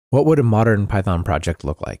What would a modern Python project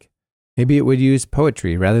look like? Maybe it would use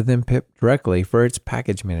poetry rather than pip directly for its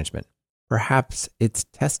package management. Perhaps its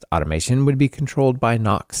test automation would be controlled by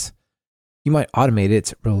Nox. You might automate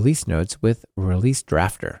its release notes with Release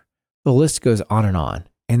Drafter. The list goes on,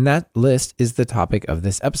 and that list is the topic of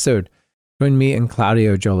this episode. Join me and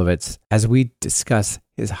Claudio Jolovitz as we discuss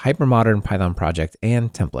his hypermodern Python project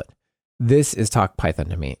and template. This is Talk Python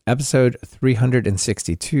to Me, episode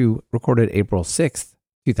 362, recorded April 6th,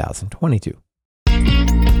 2022.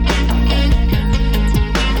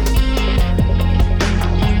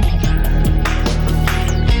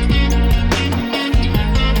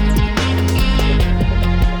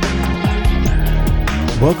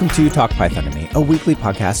 Welcome to Talk Python to Me, a weekly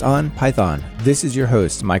podcast on Python. This is your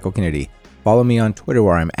host, Michael Kennedy. Follow me on Twitter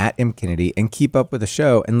where I'm at mkennedy and keep up with the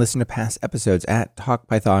show and listen to past episodes at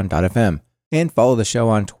talkpython.fm. And follow the show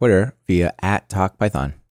on Twitter via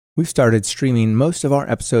 @talkpython. We've started streaming most of our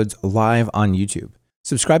episodes live on YouTube.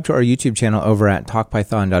 Subscribe to our YouTube channel over at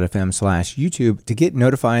talkpython.fm/YouTube to get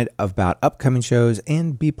notified about upcoming shows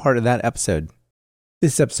and be part of that episode.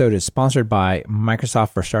 This episode is sponsored by Microsoft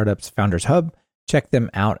for Startups Founders Hub. Check them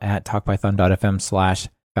out at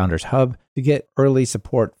talkpython.fm/Founders Hub to get early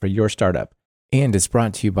support for your startup. And it's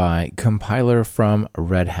brought to you by Compiler from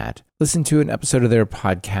Red Hat. Listen to an episode of their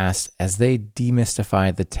podcast as they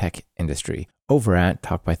demystify the tech industry over at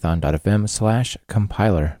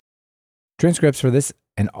talkpython.fm/compiler. Transcripts for this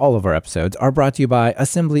and all of our episodes are brought to you by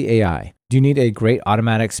Assembly AI. Do you need a great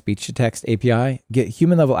automatic speech-to-text API? Get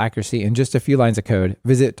human-level accuracy in just a few lines of code.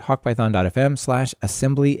 Visit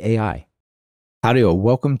talkpython.fm/Assembly AI. Claudio,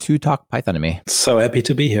 welcome to Talk Python to Me. So happy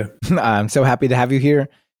to be here. I'm so happy to have you here.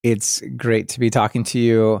 It's great to be talking to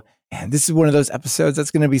you. And this is one of those episodes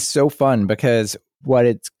that's going to be so fun because what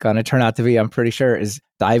it's going to turn out to be, I'm pretty sure, is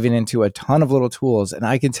diving into a ton of little tools. And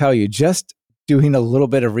I can tell you, just doing a little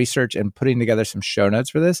bit of research and putting together some show notes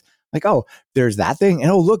for this, like, oh, there's that thing.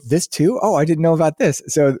 And oh, look, this too. Oh, I didn't know about this.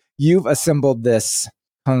 So you've assembled this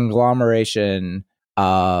conglomeration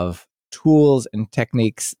of tools and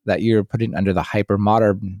techniques that you're putting under the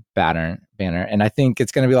Hypermodern banner. And I think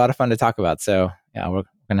it's going to be a lot of fun to talk about. So yeah, we're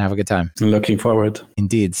going to have a good time. Looking forward.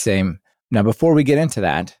 Indeed, same. Now, before we get into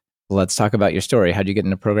that, let's talk about your story. How'd you get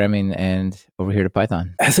into programming and over here to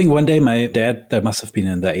Python? I think one day my dad, that must have been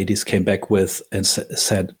in the 80s, came back with and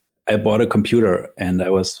said, I bought a computer, and I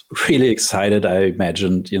was really excited. I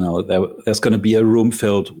imagined, there's going to be a room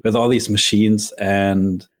filled with all these machines,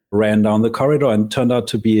 and ran down the corridor and turned out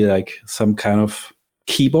to be like some kind of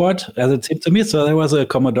keyboard, as it seemed to me. So there was a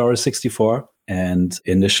Commodore 64. And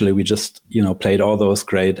initially we just, played all those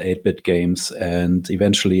great 8-bit games. And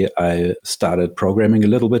eventually I started programming a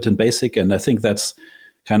little bit in BASIC. And I think that's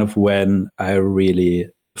kind of when I really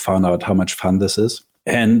found out how much fun this is.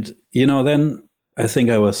 And, then I think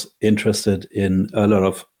I was interested in a lot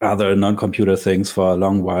of other non-computer things for a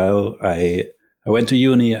long while. I went to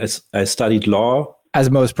uni, I studied law. As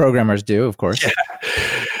most programmers do, of course. Yeah.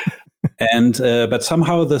 And but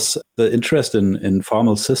somehow the interest in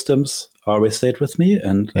formal systems always stayed with me,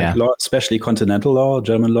 and law, especially continental law,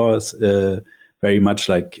 German law, is very much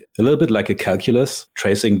like a little bit like a calculus,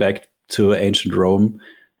 tracing back to ancient Rome.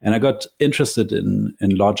 And I got interested in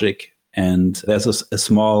logic, and there's a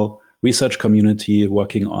small research community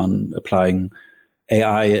working on applying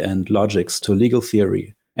AI and logics to legal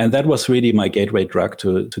theory. And that was really my gateway drug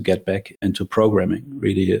to get back into programming,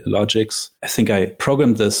 really logics. I think I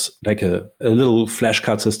programmed this like a little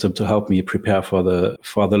flashcard system to help me prepare for the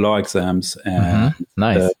law exams. And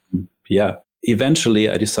Nice. Eventually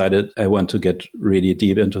I decided I want to get really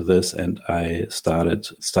deep into this, and I started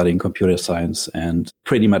studying computer science and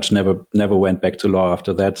pretty much never went back to law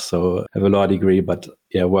after that. So I have a law degree, but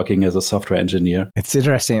working as a software engineer. It's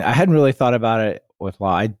interesting. I hadn't really thought about it with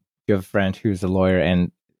law. I have a friend who's a lawyer and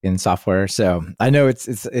in software. So I know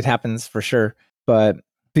it happens for sure, but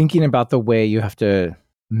thinking about the way you have to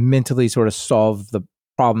mentally sort of solve the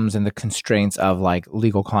problems and the constraints of like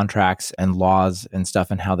legal contracts and laws and stuff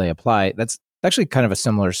and how they apply, that's actually kind of a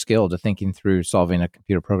similar skill to thinking through solving a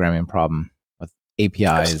computer programming problem with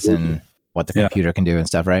APIs Absolutely. And what the computer can do and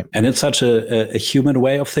stuff, right? And it's such a human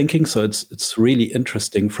way of thinking. So it's really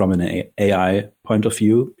interesting from an AI point of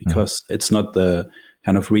view, because it's not the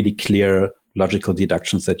kind of really clear logical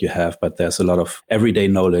deductions that you have, but there's a lot of everyday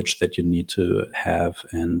knowledge that you need to have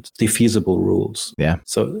and defeasible rules. Yeah.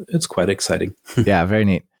 So it's quite exciting. Yeah, very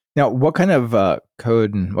neat. Now, what kind of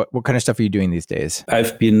code and what kind of stuff are you doing these days?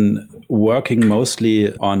 I've been working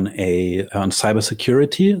mostly on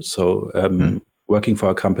cybersecurity. So working for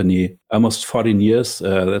a company almost 14 years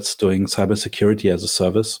that's doing cybersecurity as a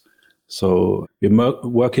service. So we're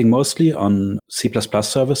working mostly on C++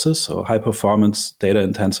 services, so high performance data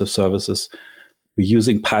intensive services. We're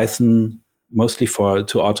using Python mostly to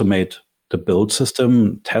automate the build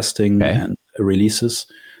system, testing and releases,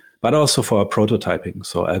 but also for prototyping.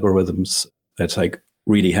 So algorithms that's like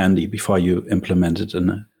really handy before you implement it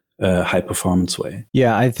in a high performance way.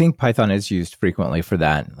 Yeah, I think Python is used frequently for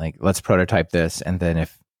that. Like, let's prototype this. And then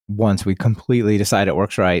if once we completely decide it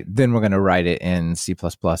works right, then we're going to write it in C++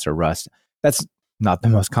 or Rust. That's not the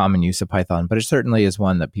most common use of Python, but it certainly is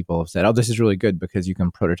one that people have said, oh, this is really good because you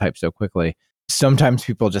can prototype so quickly. Sometimes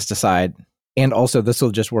people just decide, and also this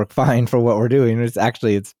will just work fine for what we're doing. It's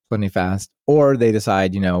plenty fast. Or they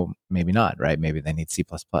decide, maybe not, right? Maybe they need C++,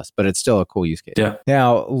 but it's still a cool use case. Yeah.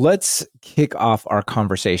 Now, let's kick off our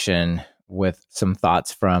conversation with some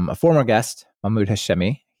thoughts from a former guest, Mahmoud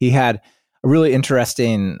Hashemi. He had a really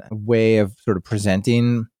interesting way of sort of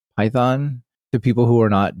presenting Python to people who are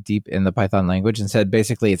not deep in the Python language, and said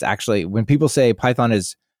basically it's actually, when people say Python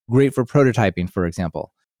is great for prototyping, for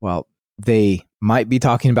example, well, they might be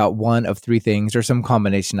talking about one of three things or some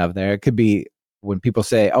combination of there. It could be when people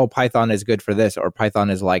say, oh, Python is good for this or Python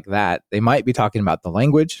is like that, they might be talking about the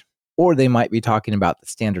language, or they might be talking about the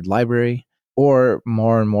standard library, or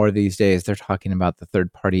more and more these days, they're talking about the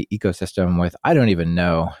third-party ecosystem with, I don't even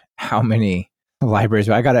know how many libraries.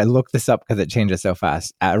 I got to look this up because it changes so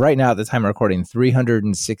fast. Right now, at the time of recording,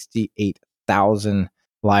 368,000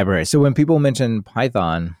 libraries. So when people mention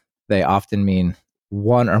Python, they often mean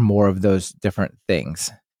one or more of those different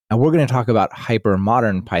things. And we're going to talk about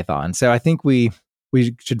hypermodern Python. So I think we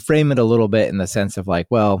should frame it a little bit in the sense of like,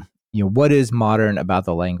 well, what is modern about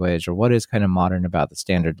the language, or what is kind of modern about the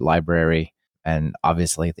standard library? And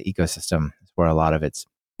obviously the ecosystem is where a lot of it's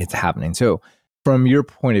happening. So from your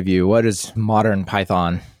point of view, what is modern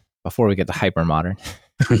Python before we get to hypermodern?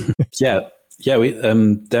 Yeah, we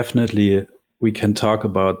definitely, we can talk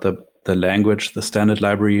about the language, the standard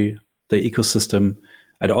library, the ecosystem.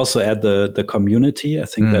 I'd also add the community. I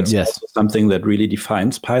think that's also something that really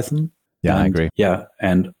defines Python. Yeah, I agree. Yeah,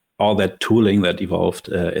 and all that tooling that evolved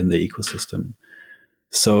in the ecosystem.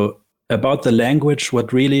 So about the language,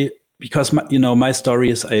 what really, because my story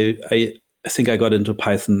is I think I got into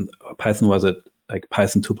Python. Python was at like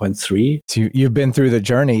Python 2.3. So you've been through the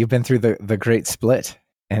journey. You've been through the great split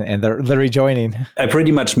and the rejoining. I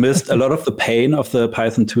pretty much missed a lot of the pain of the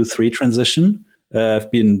Python 2.3 transition.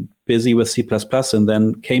 I've been busy with C++ and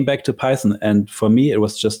then came back to Python. And for me, it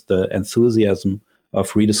was just the enthusiasm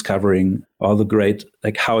of rediscovering all the great,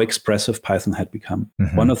 like how expressive Python had become.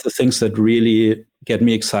 Mm-hmm. One of the things that really get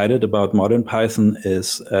me excited about modern Python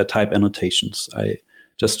is type annotations. I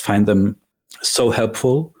just find them so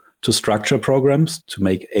helpful to structure programs, to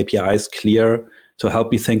make APIs clear, to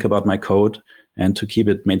help me think about my code and to keep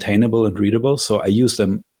it maintainable and readable. So I use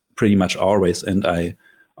them pretty much always. And I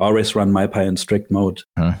always run MyPy in strict mode.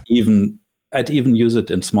 I'd even use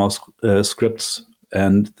it in small scripts.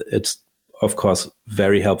 And it's, of course,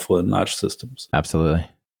 very helpful in large systems. Absolutely.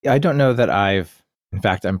 I don't know that in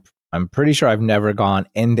fact, I'm pretty sure I've never gone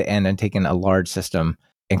end to end and taken a large system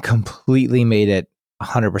and completely made it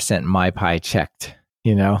 100% MyPy checked,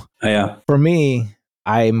 Yeah. For me,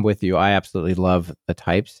 I'm with you. I absolutely love the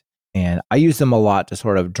types, and I use them a lot to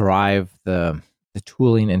sort of drive the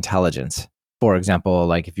tooling intelligence. For example,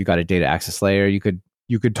 like if you got a data access layer, you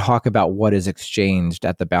could talk about what is exchanged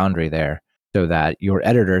at the boundary there, so that your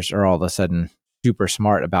editors are all of a sudden super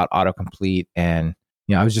smart about autocomplete. And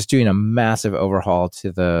I was just doing a massive overhaul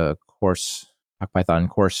to the course, Python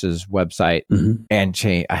courses website, and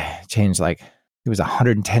I changed like, it was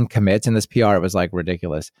 110 commits in this PR. It was like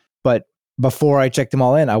ridiculous. But before I checked them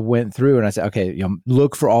all in, I went through and I said, okay,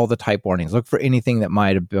 look for all the type warnings, look for anything that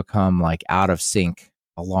might have become like out of sync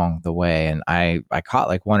along the way. And I caught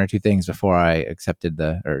like one or two things before I accepted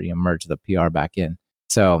merged the PR back in.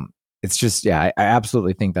 So it's just, I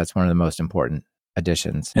absolutely think that's one of the most important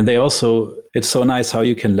additions. And it's so nice how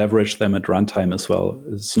you can leverage them at runtime as well.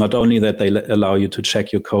 It's not only that they allow you to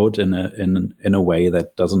check your code in a way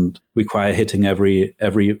that doesn't require hitting every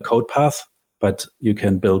code path, but you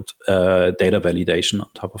can build data validation on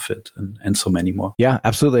top of it and so many more. Yeah,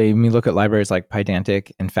 absolutely. I mean, look at libraries like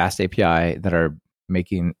Pydantic and FastAPI that are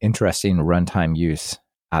making interesting runtime use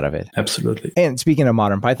out of it. Absolutely. And speaking of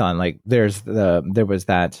modern Python, like there was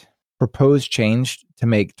that proposed change to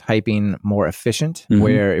make typing more efficient,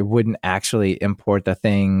 where it wouldn't actually import the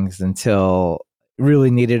things until it really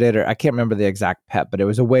needed it, or I can't remember the exact PEP, but it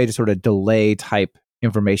was a way to sort of delay type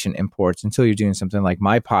information imports until you're doing something like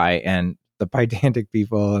MyPy. And the Pydantic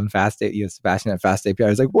people and Sebastian at FastAPI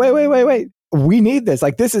was like, wait. we need this.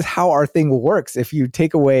 Like, this is how our thing works. If you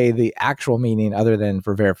take away the actual meaning other than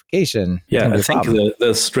for verification, I think the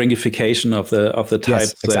stringification of the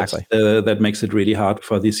types exactly. that makes it really hard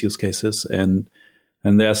for these use cases. And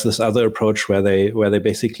there's this other approach where they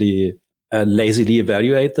basically lazily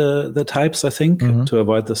evaluate the types, I think, to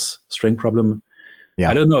avoid this string problem. Yeah.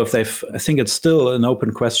 I don't know if I think it's still an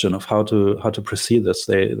open question of how to proceed this.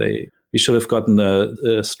 We should have gotten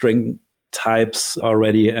the string types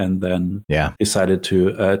already and then decided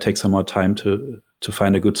to take some more time to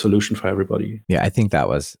find a good solution for everybody. Yeah, I think that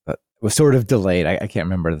was sort of delayed. I can't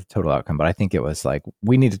remember the total outcome, but I think it was like,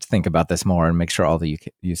 we needed to think about this more and make sure all the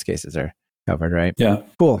use cases are covered, right? Yeah.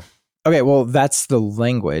 Cool. Okay, well, that's the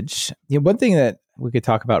language. One thing that we could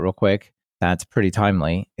talk about real quick that's pretty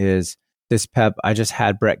timely is this PEP. I just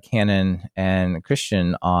had Brett Cannon and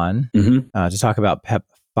Christian on to talk about PEP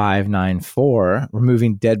 594,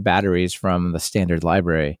 removing dead batteries from the standard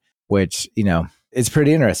library, which, it's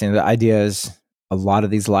pretty interesting. The idea is a lot of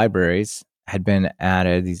these libraries had been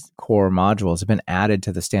added, these core modules have been added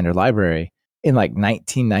to the standard library in like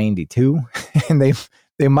 1992, and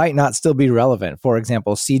they might not still be relevant. For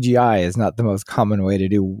example, CGI is not the most common way to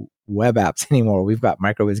do web apps anymore. We've got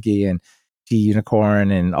MicroWSGI and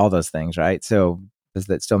Unicorn and all those things, right? So does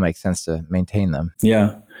that still make sense to maintain them?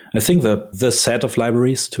 Yeah, I think the set of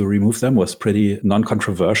libraries to remove them was pretty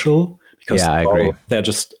non-controversial because I agree. They're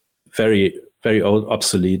just very, very old,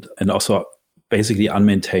 obsolete, and also basically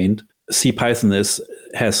unmaintained. CPython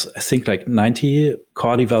has I think like 90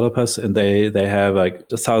 core developers, and they have like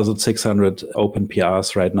 1,600 open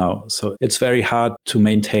PRs right now. So it's very hard to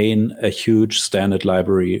maintain a huge standard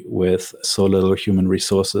library with so little human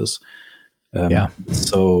resources.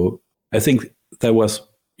 So I think that was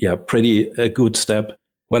pretty a good step.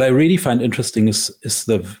 What I really find interesting is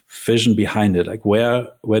the vision behind it. Like where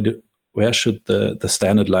should the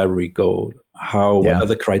standard library go? What are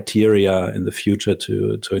the criteria in the future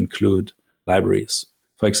to include libraries?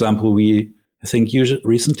 For example,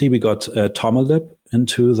 recently we got Tomlib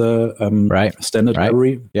into the standard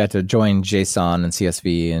library. Yeah, to join JSON and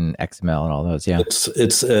CSV and XML and all those. Yeah,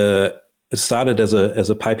 it started as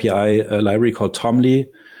a PyPI library called Tomly,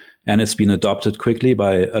 and it's been adopted quickly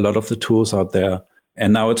by a lot of the tools out there.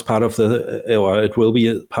 And now it's it will be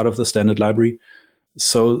a part of the standard library.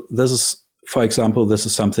 So for example, this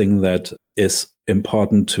is something that is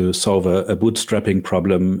important to solve a bootstrapping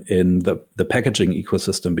problem in the packaging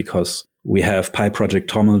ecosystem, because we have PyProject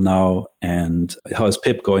Toml now, and how is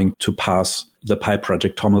pip going to pass the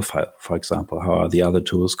PyProject Toml file, for example? How are the other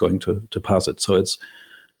tools going to pass it? So it's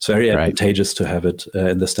very advantageous to have it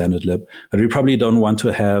in the standard lib. But we probably don't want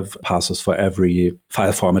to have parsers for every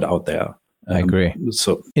file format out there. I agree.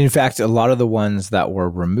 So, in fact, a lot of the ones that were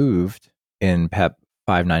removed in PEP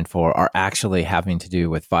 594 are actually having to do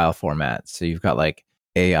with file formats. So you've got like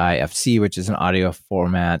AIFC, which is an audio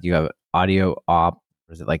format. You have audio op,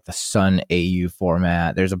 or is it like the Sun AU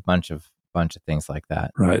format? There's a bunch of things like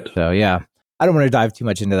that. Right. So yeah, I don't want to dive too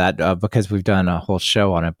much into that because we've done a whole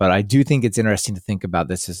show on it. But I do think it's interesting to think about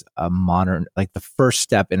this as a modern, like the first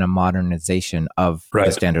step in a modernization of the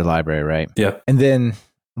standard library, right? Yeah. And then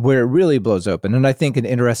where it really blows open, and I think an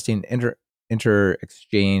interesting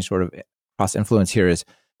inter-exchange sort of cross-influence here is,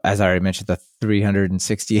 as I already mentioned, the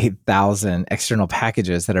 368,000 external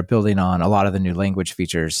packages that are building on a lot of the new language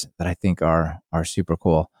features that I think are super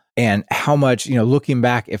cool. And how much, looking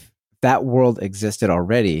back, if that world existed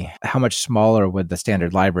already, how much smaller would the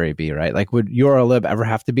standard library be, right? Like, would URLlib ever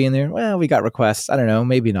have to be in there? Well, we got requests. I don't know,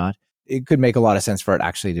 maybe not. It could make a lot of sense for it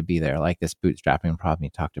actually to be there, like this bootstrapping problem you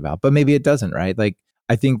talked about. But maybe it doesn't, right? Like,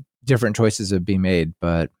 I think different choices would be made.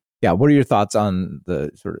 But yeah, what are your thoughts on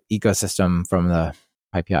the sort of ecosystem from the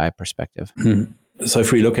PyPI perspective? So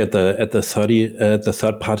if we look at the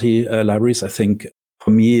third party libraries, I think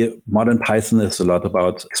for me, modern Python is a lot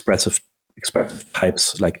about expressive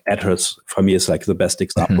types. Like attrs for me is like the best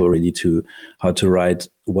example really to how to write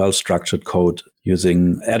well-structured code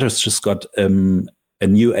using attrs. Just got a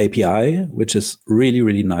new API, which is really,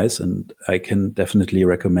 really nice. And I can definitely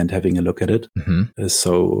recommend having a look at it.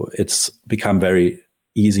 So it's become very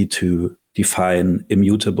easy to define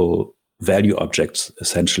immutable value objects,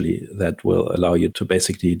 essentially, that will allow you to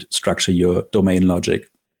basically structure your domain logic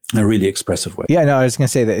in a really expressive way. Yeah, no, I was going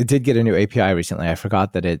to say that it did get a new API recently. I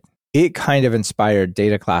forgot that it kind of inspired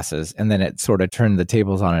data classes, and then it sort of turned the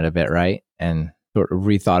tables on it a bit, right? And sort of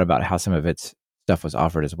rethought about how some of its stuff was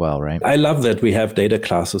offered as well, right? I love that we have data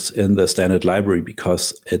classes in the standard library,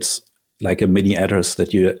 because it's like a mini attrs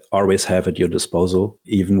that you always have at your disposal,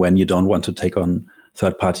 even when you don't want to take on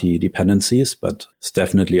third-party dependencies. But it's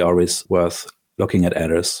definitely always worth looking at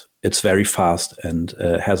attrs. it's very fast and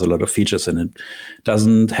has a lot of features, and it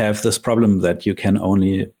doesn't have this problem that you can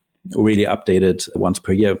only really update it once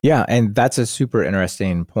per year. Yeah, and that's a super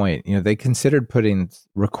interesting point. They considered putting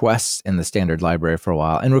requests in the standard library for a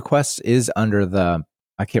while, and requests is under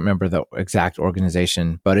I can't remember the exact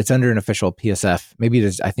organization, but it's under an official PSF. Maybe it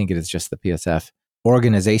is, I think it is just the PSF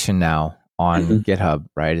organization now on GitHub,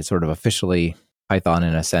 right? It's sort of officially Python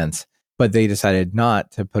in a sense, but they decided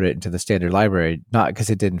not to put it into the standard library, not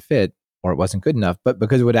because it didn't fit or it wasn't good enough, but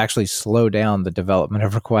because it would actually slow down the development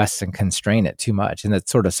of requests and constrain it too much. And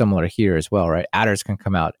that's sort of similar here as well, right? Adders can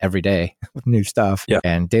come out every day with new stuff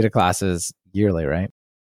and data classes yearly, right?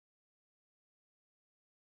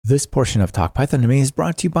 This portion of Talk Python to Me is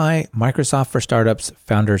brought to you by Microsoft for Startups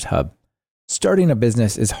Founders Hub. Starting a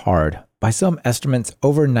business is hard. By some estimates,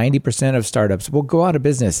 over 90% of startups will go out of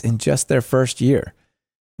business in just their first year.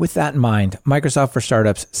 With that in mind, Microsoft for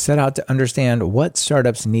Startups set out to understand what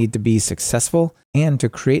startups need to be successful and to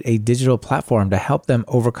create a digital platform to help them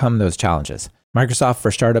overcome those challenges. Microsoft for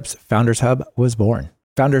Startups Founders Hub was born.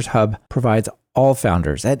 Founders Hub provides all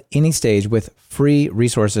founders at any stage with free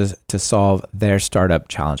resources to solve their startup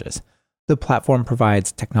challenges. The platform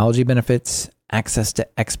provides technology benefits, access to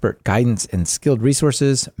expert guidance and skilled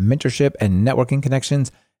resources, mentorship and networking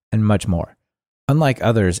connections, and much more. Unlike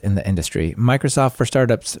others in the industry, Microsoft for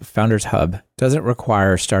Startups Founders Hub doesn't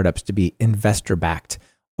require startups to be investor-backed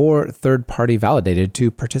or third-party validated to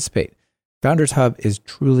participate. Founders Hub is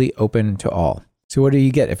truly open to all. So what do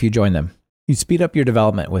you get if you join them? You speed up your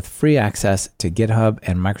development with free access to GitHub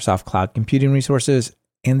and Microsoft Cloud computing resources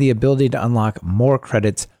and the ability to unlock more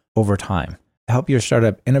credits over time. To help your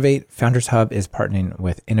startup innovate, Founders Hub is partnering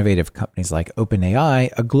with innovative companies like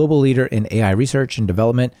OpenAI, a global leader in AI research and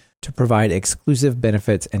development, to provide exclusive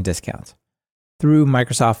benefits and discounts. Through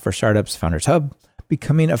Microsoft for Startups Founders Hub,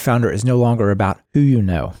 becoming a founder is no longer about who you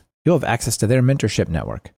know. You'll have access to their mentorship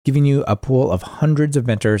network, giving you a pool of hundreds of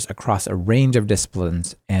mentors across a range of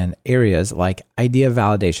disciplines and areas like idea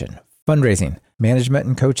validation, fundraising, management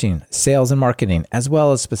and coaching, sales and marketing, as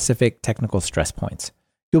well as specific technical stress points.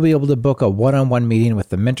 You'll be able to book a one-on-one meeting with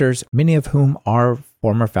the mentors, many of whom are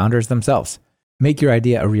former founders themselves. Make your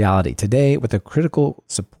idea a reality today with the critical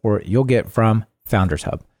support you'll get from Founders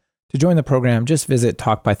Hub. To join the program, just visit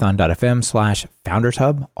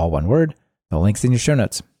talkpython.fm/foundershub, all one word. The link's in your show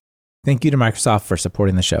notes. Thank you to Microsoft for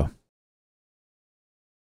supporting the show.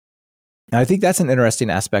 And I think that's an interesting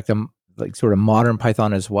aspect of like sort of modern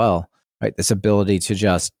Python as well, right? This ability to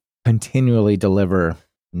just continually deliver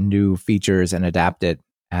new features and adapt it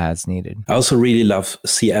as needed. I also really love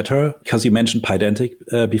Seatter because you mentioned Pydantic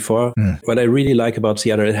before. What I really like about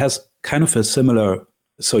Seatter, it has kind of a similar,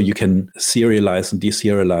 so you can serialize and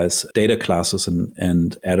deserialize data classes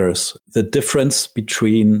and adders. The difference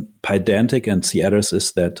between Pydantic and Seatters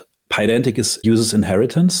is that Pydantic uses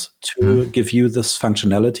inheritance to give you this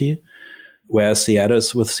functionality, whereas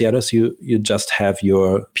with Seatters, you just have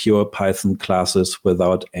your pure Python classes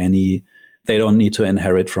without any. They don't need to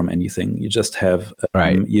inherit from anything. You just have,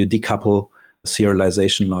 you decouple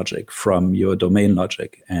serialization logic from your domain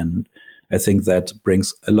logic. And I think that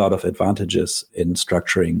brings a lot of advantages in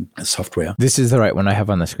structuring software. This is the right one I have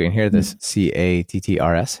on the screen here, this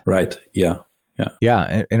CATTRS. Right, yeah.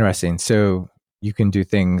 Yeah, interesting. So you can do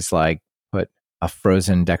things like put a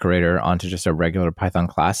frozen decorator onto just a regular Python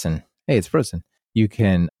class and, hey, it's frozen. You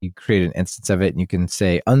create an instance of it and you can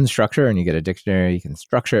say unstructure and you get a dictionary. You can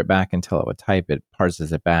structure it back and tell it what type. It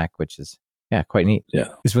parses it back, which is, quite neat. Yeah.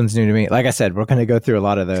 This one's new to me. Like I said, we're going to go through a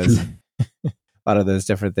lot of those,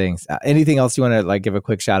 different things. Anything else you want to like give a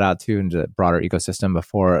quick shout out to into the broader ecosystem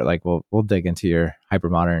before like we'll dig into your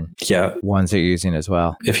hypermodern ones that you're using as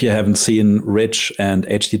well? If you haven't seen Rich and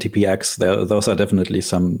HTTPX, those are definitely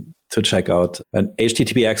some to check out. And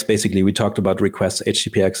HTTPX, basically, we talked about requests.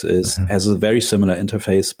 HTTPX has a very similar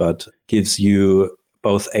interface, but gives you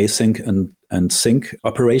both async and sync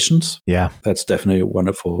operations. Yeah. That's definitely a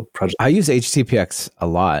wonderful project. I use HTTPX a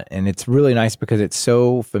lot, and it's really nice because it's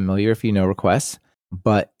so familiar if you know requests.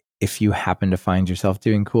 But if you happen to find yourself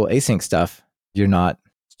doing cool async stuff, you're not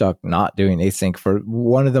stuck not doing async for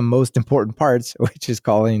one of the most important parts, which is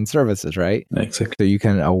calling services, right? Exactly. So you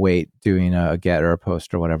can await doing a get or a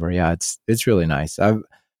post or whatever. Yeah, it's really nice. I've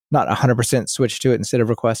not 100% switched to it instead of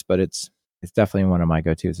requests, but it's definitely one of my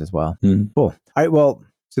go-tos as well. Cool. All right, well,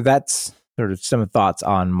 so that's sort of some thoughts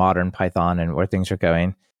on modern Python and where things are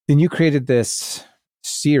going. Then you created this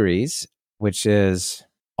series, which is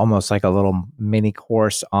almost like a little mini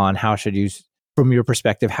course on from your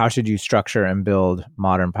perspective, how should you structure and build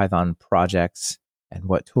modern Python projects and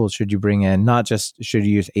what tools should you bring in? Not just should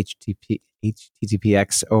you use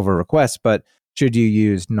HTTPX over requests, but should you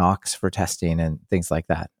use Knox for testing and things like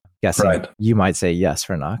that? I'm guessing Right. you might say yes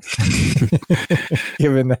for Knox,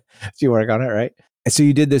 given that you work on it, right? And so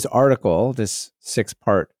you did this article, this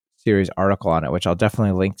 6-part series article on it, which I'll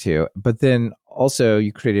definitely link to. But then also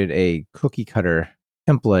you created a cookie cutter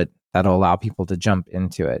template that'll allow people to jump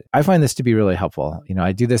into it. I find this to be really helpful.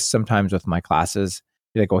 I do this sometimes with my classes.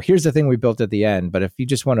 You're like, well, here's the thing we built at the end. But if you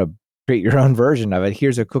just want to create your own version of it,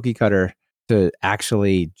 here's a cookie cutter to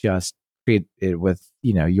actually just create it with,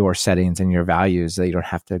 your settings and your values, that you don't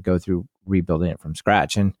have to go through rebuilding it from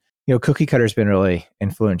scratch. And, cookie cutter has been really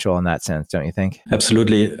influential in that sense, don't you think?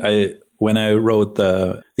 Absolutely. When I wrote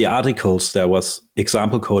the articles, there was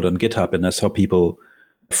example code on GitHub, and I saw people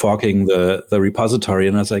forking the repository,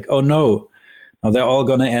 and I was like, oh no, now they're all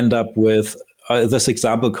going to end up with this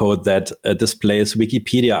example code that displays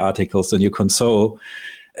Wikipedia articles in your console.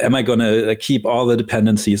 Am I going to keep all the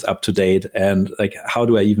dependencies up to date? And how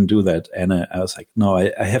do I even do that? And I was like, no,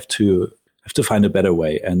 I have to find a better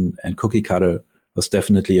way. And cookie cutter was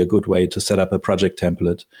definitely a good way to set up a project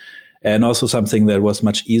template. And also something that was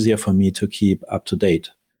much easier for me to keep up to date.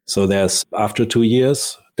 So there's, after 2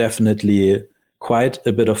 years, definitely quite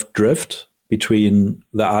a bit of drift between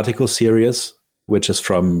the article series, which is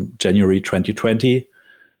from January 2020,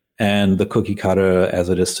 and the cookie cutter as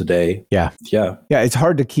it is today. Yeah. It's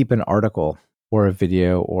hard to keep an article or a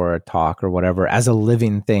video or a talk or whatever as a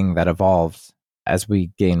living thing that evolves as we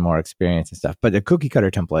gain more experience and stuff. But a cookie cutter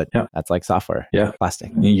template, that's like software,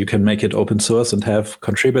 plastic. You can make it open source and have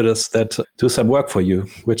contributors that do some work for you,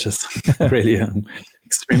 which is really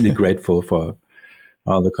extremely grateful for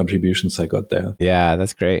all the contributions I got there. Yeah,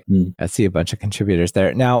 that's great. I see a bunch of contributors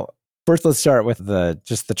there. Now, first, let's start with the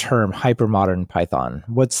term hypermodern Python.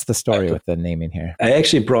 What's the story with the naming here? I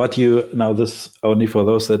actually brought you, now this only for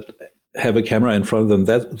those that have a camera in front of them,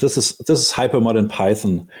 that this is hypermodern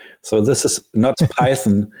Python. So this is not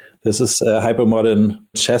Python. This is a hypermodern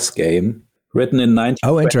chess game written in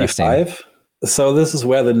 1925. So this is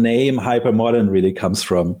where the name hypermodern really comes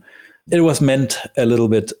from. It was meant a little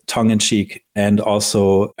bit tongue-in-cheek. And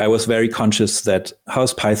also, I was very conscious that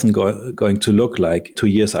how's Python going to look like 2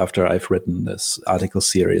 years after I've written this article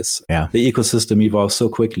series? Yeah. The ecosystem evolves so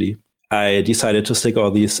quickly. I decided to stick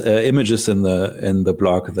all these images in the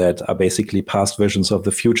blog that are basically past visions of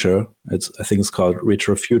the future. I think it's called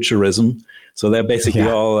retrofuturism. So they're basically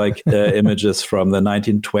all like images from the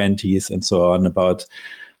 1920s and so on, about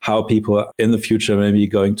how people in the future may be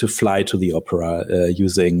going to fly to the opera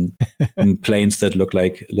using planes that look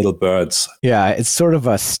like little birds. Yeah, it's sort of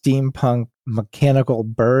a steampunk mechanical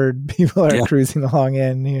bird people are cruising along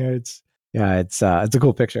in here. It's a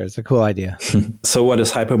cool picture. It's a cool idea. So what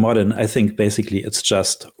is hypermodern? I think basically it's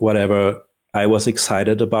just whatever I was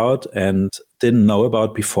excited about and didn't know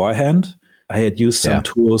about beforehand. I had used some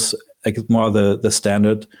tools, like more the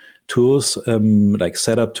standard tools, like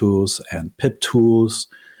setup tools and pip tools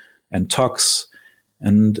and tox.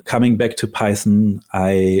 And coming back to Python,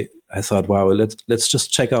 I thought, wow, let's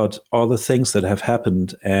just check out all the things that have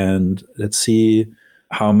happened and let's see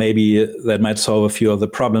how maybe that might solve a few of the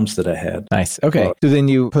problems that I had. Nice. Okay. So then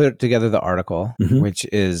you put together the article, which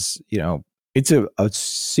is, it's a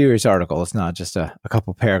serious article. It's not just a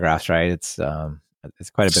couple paragraphs, right? It's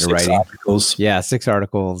quite a bit of writing. 6 articles. Yeah, 6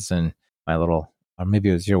 articles, and my little, or maybe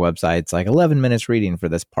it was your website. It's like 11 minutes reading for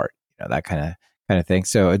this part, that kind of thing.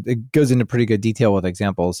 So it goes into pretty good detail with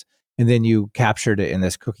examples. And then you captured it in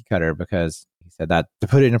this cookie cutter because you said that to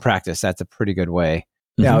put it into practice, that's a pretty good way.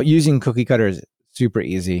 Now, using cookie cutter is super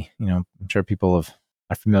easy. I'm sure people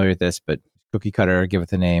are familiar with this, but cookie cutter, give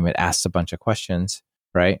it a name, it asks a bunch of questions,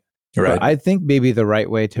 right? Right. But I think maybe the right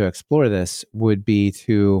way to explore this would be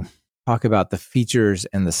to talk about the features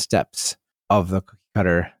and the steps of the cookie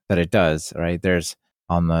cutter that it does, right? There's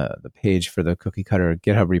on the page for the cookie cutter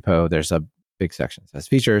GitHub repo, there's a big section that says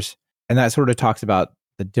features. And that sort of talks about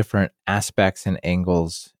the different aspects and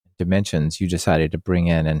angles, dimensions you decided to bring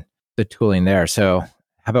in and the tooling there. So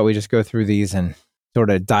how about we just go through these and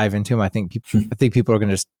sort of dive into them? I think people are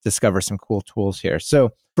going to discover some cool tools here.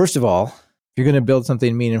 So first of all, if you're going to build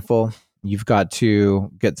something meaningful, you've got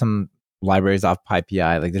to get some libraries off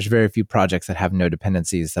PyPI. Like there's very few projects that have no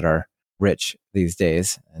dependencies that are rich these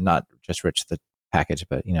days, and not just rich the package,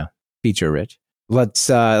 but feature rich. Let's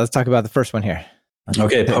talk about the first one here.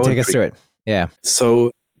 Okay, take us through it. Yeah.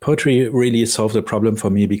 So Poetry really solved a problem for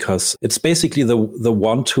me because it's basically the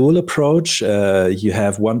one tool approach. You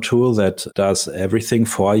have one tool that does everything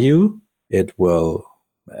for you. It will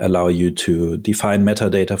allow you to define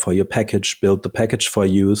metadata for your package, build the package for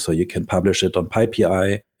you so you can publish it on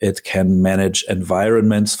PyPI. It can manage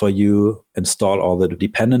environments for you, install all the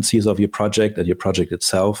dependencies of your project and your project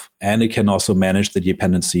itself. And it can also manage the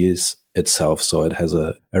dependencies itself. So it has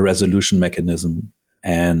a resolution mechanism,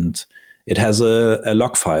 and it has a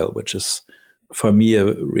log file, which is for me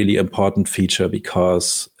a really important feature,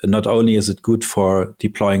 because not only is it good for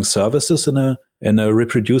deploying services in a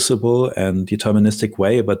reproducible and deterministic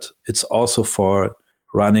way, but it's also for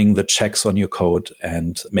running the checks on your code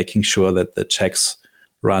and making sure that the checks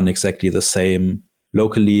run exactly the same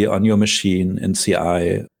locally on your machine in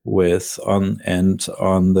CI on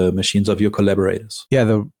the machines of your collaborators.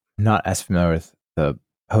 Yeah, not as familiar with the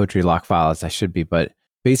Poetry log file as I should be, but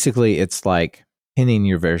basically it's like pinning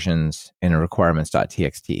your versions in a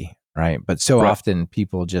requirements.txt, right? But so often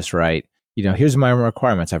people just write, here's my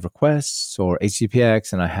requirements. I have requests or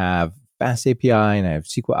HTTPX, and I have Fast API, and I have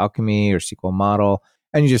SQL Alchemy or SQL Model,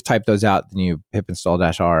 and you just type those out, then you pip install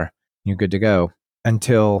 -r, and you're good to go,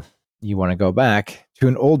 until you want to go back to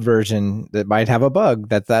an old version that might have a bug.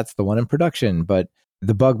 That's the one in production, but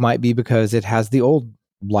the bug might be because it has the old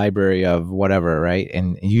library of whatever, right?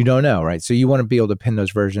 And you don't know, right? So you want to be able to pin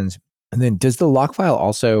those versions. And then does the log file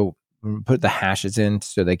also put the hashes in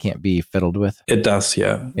so they can't be fiddled with? It does,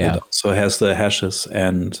 yeah. It also has the hashes,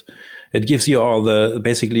 and it gives you all the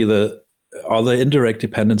indirect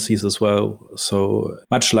dependencies as well. So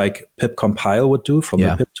much like pip compile would do from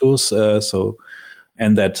the pip tools.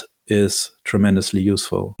 And that is tremendously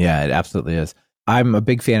useful. Yeah, it absolutely is. I'm a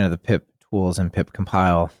big fan of the pip tools and pip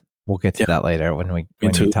compile. We'll get to that later when we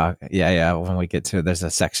talk. When we get to, there's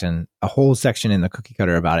a whole section in the cookie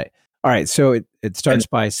cutter about it. All right, so it starts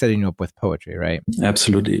by setting you up with Poetry, right?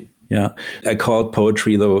 Absolutely, yeah. I called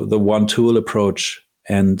Poetry the one tool approach,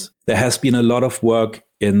 and there has been a lot of work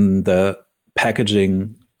in the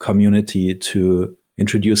packaging community to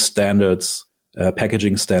introduce standards,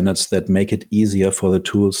 packaging standards that make it easier for the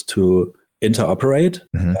tools to interoperate.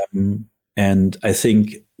 Mm-hmm. And I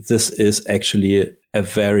think this is actually a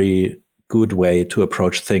very good way to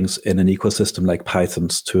approach things in an ecosystem like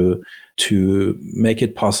Python's, to make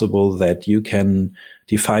it possible that you can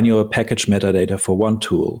define your package metadata for one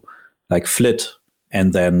tool, like Flit,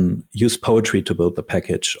 and then use Poetry to build the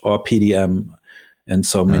package, or PDM, and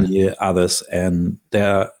so many others. And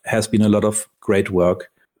there has been a lot of great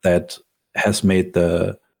work that has made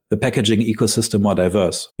the packaging ecosystem more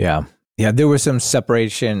diverse. Yeah. There was some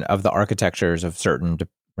separation of the architectures of certain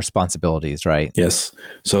responsibilities, right? Yes.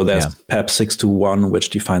 So there's PEP 621,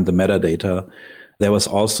 which defined the metadata. There was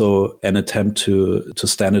also an attempt to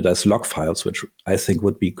standardize log files, which I think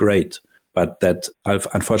would be great, but that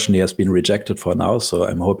unfortunately has been rejected for now. So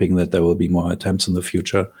I'm hoping that there will be more attempts in the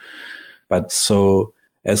future. But so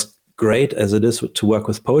as great as it is to work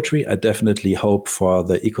with Poetry, I definitely hope for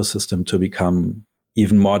the ecosystem to become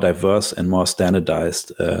even more diverse and more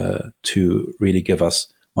standardized, to really give us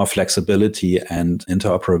more flexibility and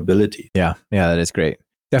interoperability. Yeah, that is great.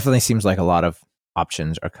 Definitely seems like a lot of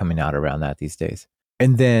options are coming out around that these days.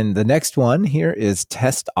 And then the next one here is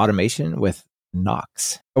test automation with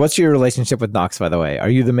Nox. What's your relationship with Nox, by the way? Are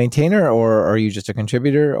you the maintainer, or are you just a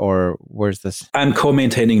contributor, or where's this? I'm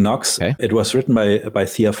co-maintaining Nox. Okay. It was written by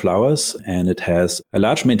Thea Flowers, and it has a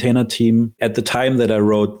large maintainer team. At the time that I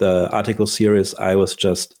wrote the article series, I was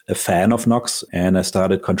just a fan of Nox, and I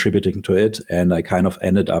started contributing to it, and I kind of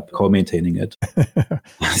ended up co-maintaining it.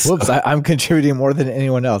 Whoops, I'm contributing more than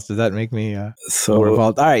anyone else. Does that make me more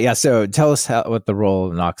involved? All right, so tell us what the role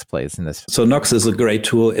Nox plays in this. So Nox is a great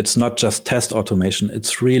tool. It's not just test automation.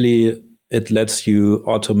 It lets you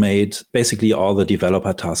automate basically all the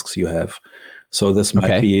developer tasks you have. So this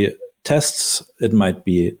might be tests, it might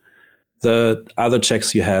be the other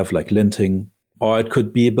checks you have, like linting, or it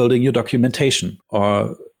could be building your documentation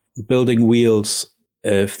or building wheels.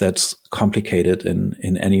 If that's complicated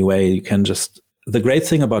in any way, you can the great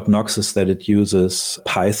thing about Nox is that it uses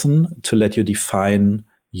Python to let you define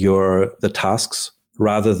the tasks,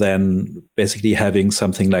 rather than basically having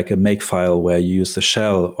something like a make file where you use the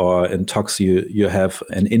shell, or in Tox you have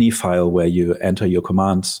an ini file where you enter your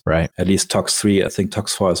commands. Right. At least Tox 3. I think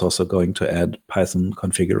Tox 4 is also going to add Python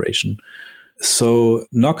configuration. So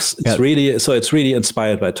Nox, it's really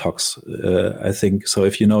inspired by Tox. I think so.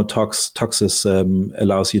 If you know Tox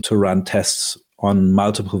allows you to run tests on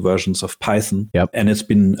multiple versions of Python, and it's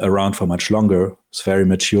been around for much longer. It's a very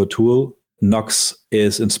mature tool. Nox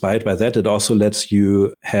is inspired by that. It also lets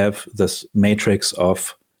you have this matrix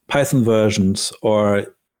of Python versions or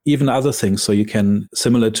even other things. So you can,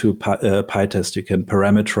 similar to PyTest, you can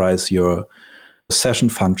parameterize your session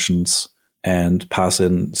functions and pass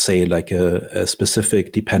in, say, like a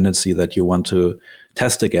specific dependency that you want to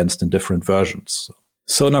test against in different versions.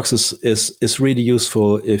 Sonox is really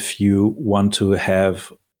useful if you want to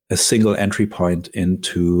have a single entry point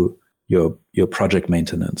into your project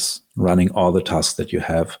maintenance, running all the tasks that you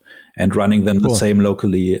have and running them the same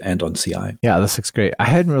locally and on CI. Yeah, this looks great. I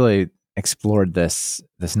hadn't really explored this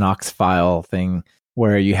Nox file thing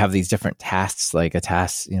where you have these different tasks, like a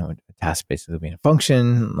task basically being a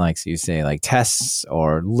function, like so you say like tests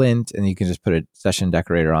or lint, and you can just put a session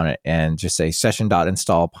decorator on it and just say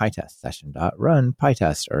session.install pytest, session.run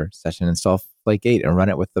pytest, or session install flake8 and run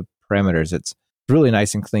it with the parameters. It's really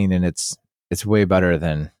nice and clean, and it's way better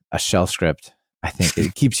than a shell script. I think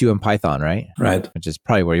it keeps you in Python, right? Right. Which is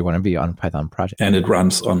probably where you want to be on Python project. And it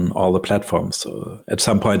runs on all the platforms. So at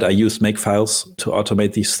some point I use Makefiles to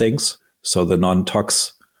automate these things. So the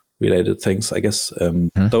non-tox related things, I guess,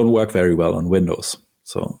 don't work very well on Windows.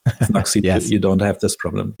 So Nox, yes. You don't have this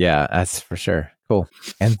problem. Yeah, that's for sure. Cool.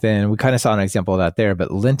 And then we kind of saw an example of that there, but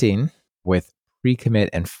linting with pre-commit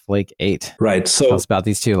and flake8. Right. So tell us about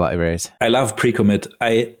these two libraries. I love pre-commit.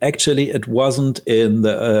 It wasn't in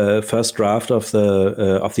the first draft of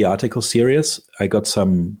the article series. I got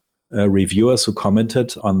some reviewers who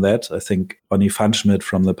commented on that. I think Oni Funschmidt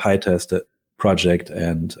from the PyTest project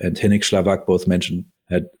and Hinek Schlavak both mentioned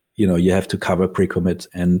that you have to cover pre-commit.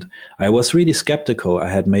 And I was really skeptical. I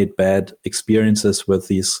had made bad experiences with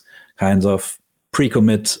these kinds of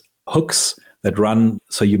pre-commit hooks that run.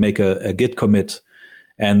 So you make a git commit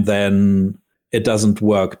and then it doesn't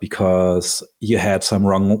work because you had some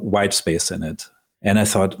wrong white space in it. And I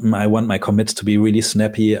thought, I want my commits to be really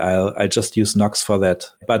snappy. I'll just use Nox for that.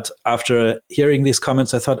 But after hearing these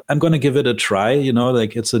comments, I thought, I'm going to give it a try.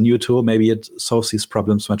 Like it's a new tool. Maybe it solves these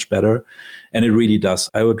problems much better. And it really does.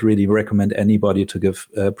 I would really recommend anybody to give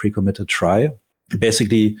pre-commit a try.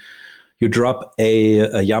 Basically, you drop a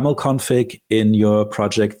YAML config in your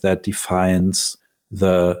project that defines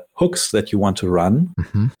the hooks that you want to run.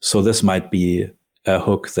 Mm-hmm. So this might be a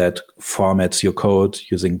hook that formats your code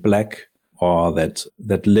using black, or that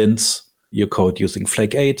lints your code using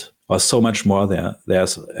flake8, or so much more.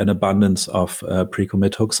 There's an abundance of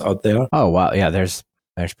pre-commit hooks out there. Oh, wow. Yeah, there's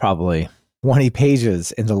probably 20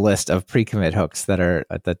 pages in the list of pre-commit hooks that are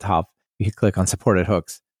at the top. You can click on supported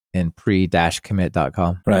hooks in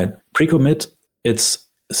pre-commit.com. Right. Pre-commit, it's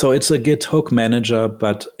a Git hook manager,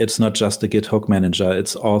 but it's not just a Git hook manager.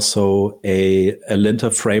 It's also a linter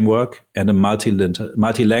framework and a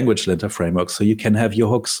multi-language linter framework. So you can have your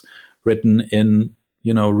hooks written in,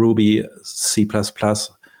 Ruby, C++,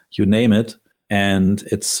 you name it. And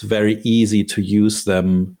it's very easy to use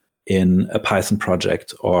them in a Python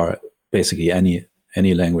project or basically any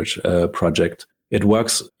language project. It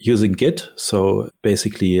works using Git. So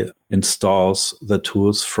basically installs the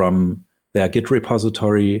tools from their Git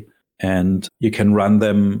repository, and you can run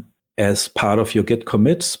them as part of your Git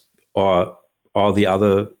commits or all the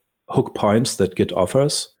other hook points that Git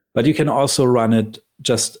offers. But you can also run it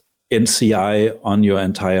just in CI on your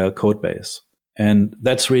entire code base. And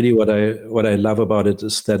that's really what I love about it,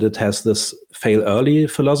 is that it has this fail early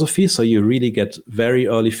philosophy. So you really get very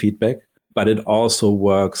early feedback, but it also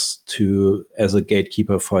works as a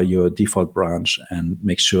gatekeeper for your default branch and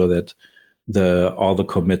make sure that all the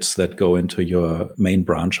commits that go into your main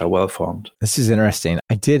branch are well formed. This is interesting.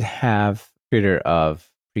 I did have creator of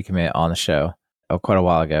pre-commit on the show quite a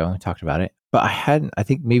while ago. We talked about it. But I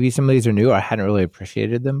think maybe some of these are new, or I hadn't really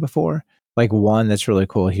appreciated them before. Like one that's really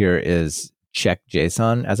cool here is check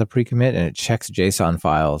JSON as a pre-commit, and it checks JSON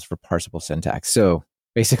files for parsable syntax. So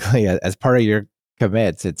basically, as part of your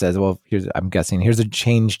commits, it says, well, here's a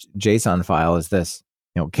changed JSON file. Is this,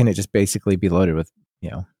 can it just basically be loaded with,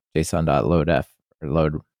 JSON.loadf or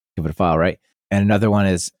give it a file, right? And another one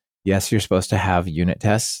is, yes, you're supposed to have unit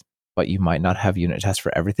tests, but you might not have unit tests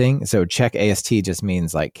for everything. So check AST just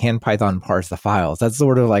means like, can Python parse the files? That's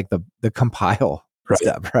sort of like the compile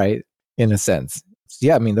step, right? In a sense. So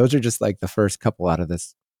yeah, those are just like the first couple out of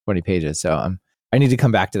this 20 pages. So I need to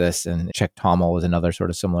come back to this, and check TOML is another sort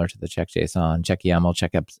of similar to the check JSON, check YAML,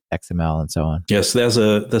 check XML, and so on. Yes, there's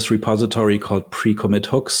this repository called pre-commit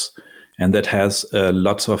hooks, and that has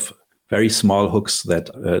lots of very small hooks that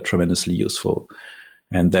are tremendously useful.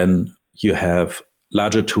 And then you have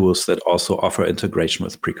larger tools that also offer integration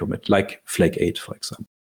with pre-commit, like flake8, for example.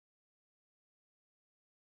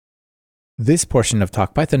 This portion of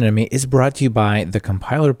Talk Python to Me is brought to you by the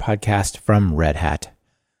Compiler Podcast from Red Hat.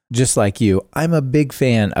 Just like you, I'm a big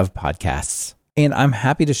fan of podcasts, and I'm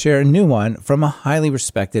happy to share a new one from a highly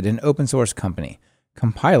respected and open source company,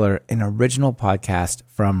 Compiler, an original podcast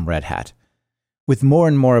from Red Hat. With more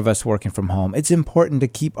and more of us working from home, it's important to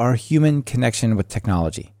keep our human connection with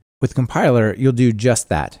technology. With Compiler, you'll do just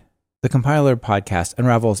that. The Compiler podcast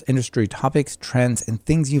unravels industry topics, trends, and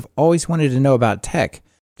things you've always wanted to know about tech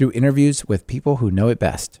through interviews with people who know it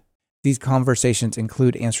best. These conversations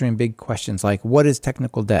include answering big questions like, what is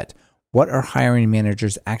technical debt? What are hiring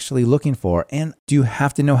managers actually looking for? And do you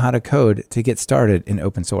have to know how to code to get started in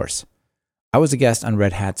open source? I was a guest on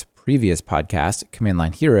Red Hat's previous podcast, Command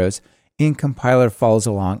Line Heroes, and Compiler follows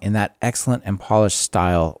along in that excellent and polished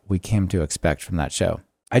style we came to expect from that show.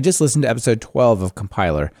 I just listened to episode 12 of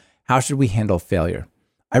Compiler, How Should We Handle Failure?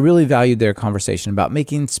 I really valued their conversation about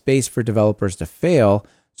making space for developers to fail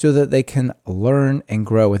so that they can learn and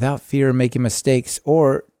grow without fear of making mistakes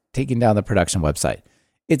or taking down the production website.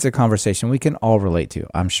 It's a conversation we can all relate to,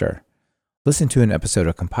 I'm sure. Listen to an episode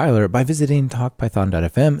of Compiler by visiting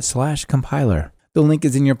talkpython.fm/compiler. The link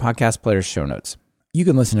is in your podcast player's show notes. You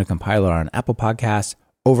can listen to Compiler on Apple Podcasts,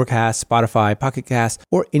 Overcast, Spotify, Pocket Cast,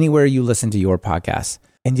 or anywhere you listen to your podcasts.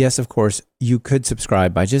 And yes, of course, you could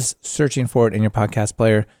subscribe by just searching for it in your podcast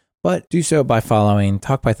player, but do so by following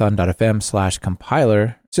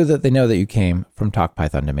talkpython.fm/compiler so that they know that you came from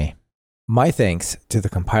TalkPython to me. My thanks to the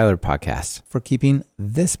Compiler podcast for keeping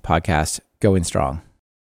this podcast going strong.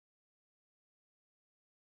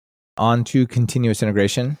 On to continuous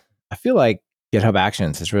integration. I feel like GitHub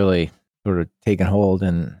Actions has really sort of taken hold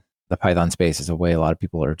in the Python space as a way a lot of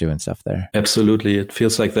people are doing stuff there. Absolutely. It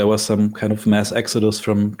feels like there was some kind of mass exodus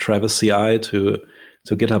from Travis CI to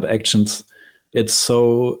GitHub Actions. It's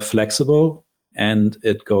so flexible and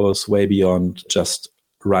it goes way beyond just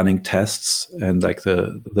running tests and like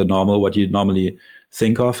the normal, what you normally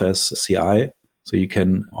think of as CI. So you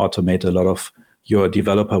can automate a lot of your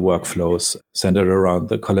developer workflows centered around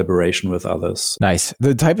the collaboration with others. Nice.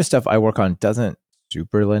 The type of stuff I work on doesn't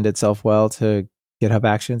super lend itself well to GitHub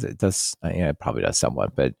Actions. It does, it probably does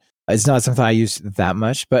somewhat, but it's not something I use that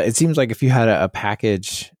much. But it seems like if you had a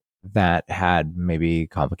package that had maybe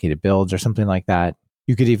complicated builds or something like that,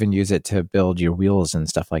 you could even use it to build your wheels and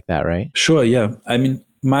stuff like that, right? Sure, yeah. I mean,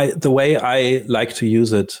 the way I like to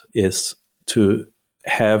use it is to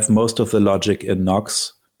have most of the logic in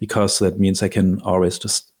Nox, because that means I can always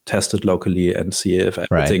just test it locally and see if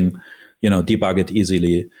everything, debug it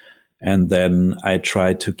easily. And then I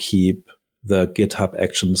try to keep the GitHub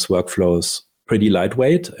Actions workflows pretty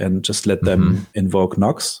lightweight and just let them invoke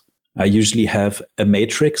Nox. I usually have a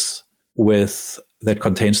matrix that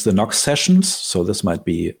contains the Nox sessions. So this might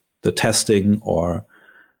be the testing or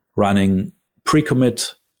running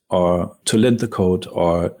pre-commit or to lint the code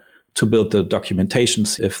or to build the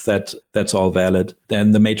documentations, if that's all valid.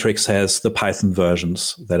 Then the matrix has the Python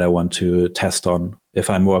versions that I want to test on. If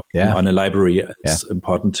I'm working on a library, it's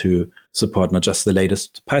important to support not just the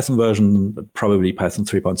latest Python version, but probably Python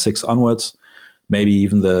 3.6 onwards, maybe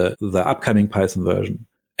even the upcoming Python version.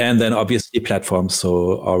 And then obviously platforms.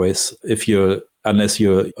 So always, unless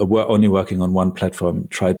you're only working on one platform,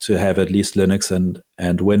 try to have at least Linux and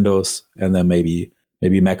Windows, and then maybe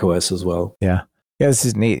macOS as well. Yeah. Yeah, this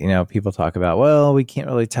is neat. People talk about, well, we can't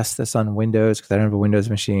really test this on Windows because I don't have a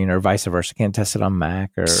Windows machine, or vice versa. Can't test it on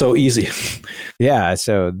Mac. Or so easy. Yeah.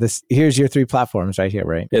 So here's your three platforms right here,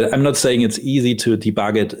 right? Yeah, I'm not saying it's easy to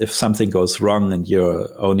debug it if something goes wrong and you're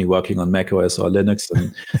only working on macOS or Linux.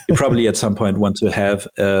 And you probably at some point want to have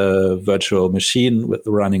a virtual machine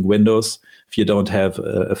running Windows if you don't have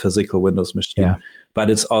a physical Windows machine. Yeah.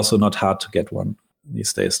 But it's also not hard to get one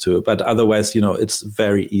these days too. But otherwise, it's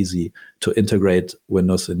very easy to integrate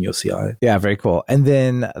Windows in your CI. Yeah, very cool. And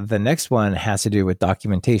then the next one has to do with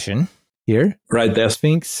documentation here. Right there.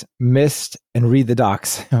 Sphinx, Mist, and Read the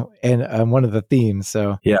Docs, and one of the themes.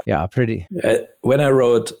 So yeah, pretty. When I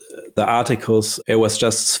wrote the articles, it was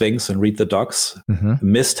just Sphinx and Read the Docs.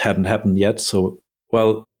 Mist hadn't happened yet. So,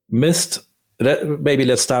 Mist, maybe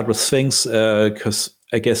let's start with Sphinx, because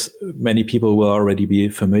I guess many people will already be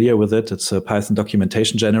familiar with it. It's a Python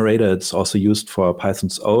documentation generator. It's also used for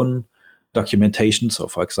Python's own documentation. So,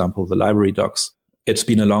 for example, the library docs. It's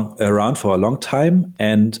been around for a long time,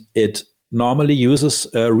 and it normally uses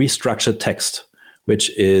restructured text, which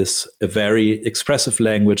is a very expressive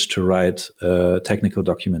language to write technical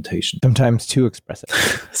documentation. Sometimes too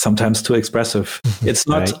expressive. Sometimes too expressive. It's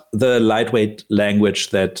not the lightweight language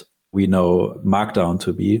that we know Markdown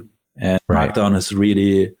to be. And Markdown has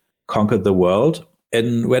really conquered the world.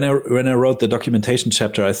 And when I wrote the documentation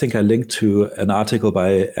chapter, I think I linked to an article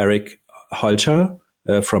by Eric Holcher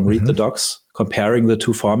from Read the Docs, comparing the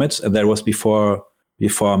two formats. And that was before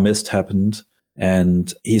Mist happened.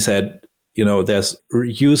 And he said, there's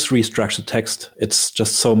use restructured text. It's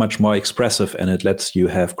just so much more expressive, and it lets you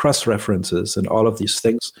have cross references and all of these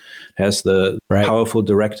things. It has the powerful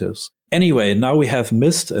directives. Anyway, now we have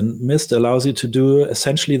Mist, and Mist allows you to do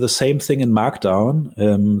essentially the same thing in Markdown.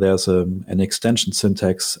 There's an extension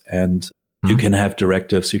syntax, and you can have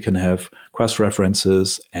directives, you can have cross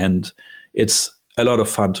references, and it's a lot of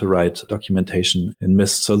fun to write documentation in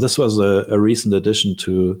Mist. So this was a recent addition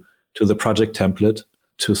to the project template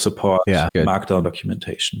to support Markdown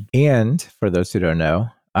documentation. And for those who don't know,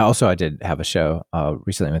 I did have a show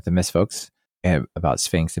recently with the Mist folks about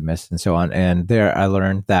Sphinx and Mist and so on. And there I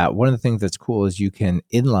learned that one of the things that's cool is you can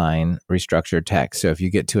inline restructured text. So if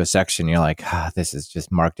you get to a section, you're like, this is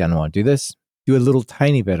just Markdown, I won't do this. Do a little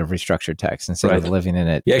tiny bit of restructured text instead of living in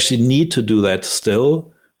it. You actually need to do that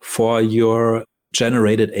still for your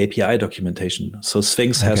generated API documentation. So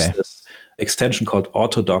Sphinx has this extension called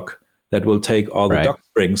AutoDoc that will take all the doc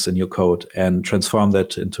strings in your code and transform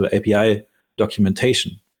that into API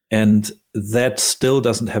documentation. And that still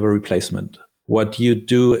doesn't have a replacement. What you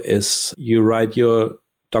do is you write your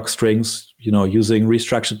doc strings, using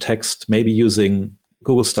restructured text, maybe using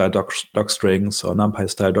Google-style doc strings or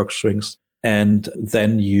NumPy-style doc strings. And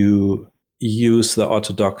then you use the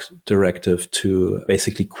AutoDoc directive to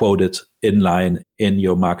basically quote it inline in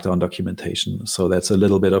your Markdown documentation. So that's a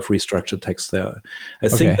little bit of restructured text there. I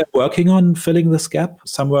think they're working on filling this gap,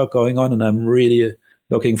 some work going on, and I'm really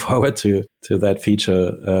looking forward to that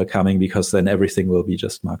feature coming, because then everything will be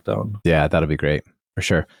just Markdown. Yeah, that'll be great for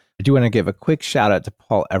sure. I do want to give a quick shout out to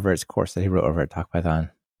Paul Everett's course that he wrote over at TalkPython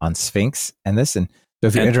on Sphinx and this. And so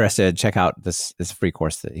if you're interested, check out this free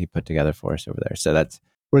course that he put together for us over there. So that's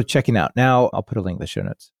worth checking out. Now, I'll put a link in the show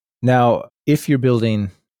notes. Now, if you're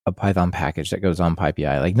building a Python package that goes on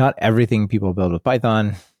PyPI, like not everything people build with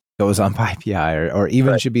Python goes on PyPI or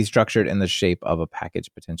even should be structured in the shape of a package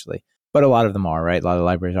potentially. But a lot of them are, right? A lot of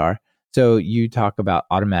libraries are. So you talk about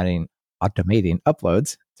automating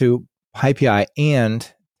uploads to PyPI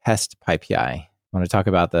and test PyPI. Want to talk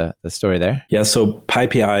about the story there? Yeah, so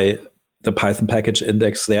PyPI, the Python package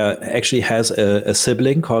index there, actually has a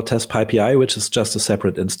sibling called test PyPI, which is just a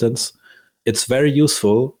separate instance. It's very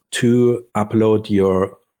useful to upload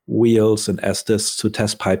your wheels and SDIS to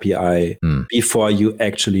test PyPI before you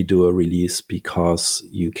actually do a release, because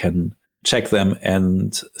you can check them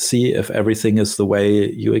and see if everything is the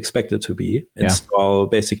way you expect it to be. Install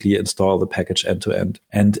the package end to end.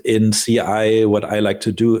 And in CI, what I like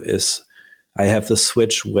to do is I have the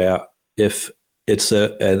switch where if it's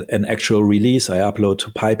an actual release, I upload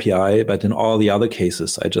to PyPI, but in all the other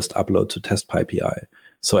cases, I just upload to test PyPI.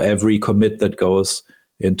 So every commit that goes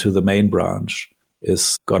into the main branch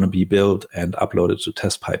is going to be built and uploaded to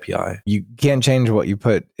test PyPI. You can't change what you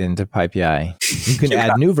put into PyPI. You can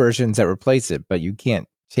add new versions that replace it, but you can't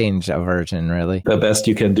change a version, really. The best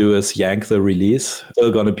you can do is yank the release.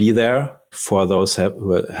 Still going to be there for those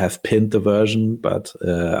who have pinned the version, but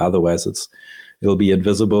otherwise it'll be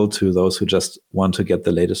invisible to those who just want to get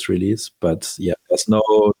the latest release. But yeah, there's no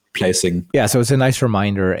replacing. Yeah, so it's a nice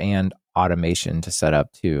reminder and automation to set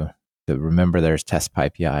up to remember there's test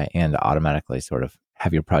PyPI and automatically sort of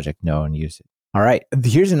have your project know and use it. All right,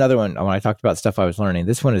 here's another one. When I talked about stuff I was learning,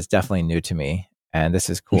 this one is definitely new to me, and this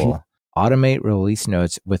is cool. Automate release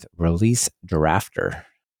notes with Release Drafter.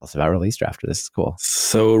 Also about Release Drafter. This is cool.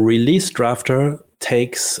 So Release Drafter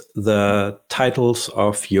takes the titles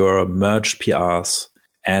of your merged PRs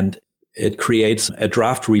and it creates a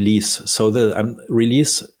draft release. So the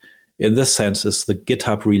release in this sense is the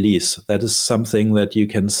GitHub release. That is something that you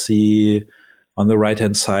can see on the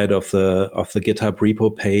right-hand side of the GitHub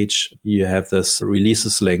repo page. You have this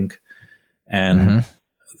releases link, and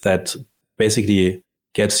that basically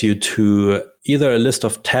gets you to either a list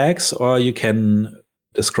of tags or you can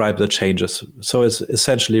describe the changes. So it's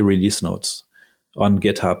essentially release notes on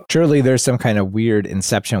GitHub. Surely there's some kind of weird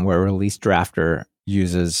inception where Release Drafter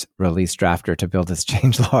uses Release Drafter to build its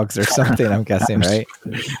change logs or something, I'm guessing, right?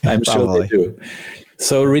 I'm sure they do.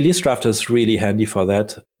 So Release Drafter is really handy for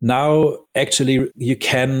that. Now, actually, you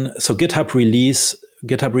can, so GitHub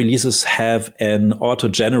releases have an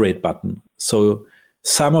auto-generate button. So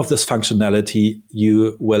some of this functionality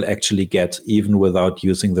you will actually get even without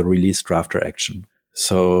using the Release Drafter action.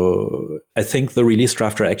 So I think the Release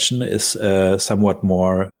Drafter action is somewhat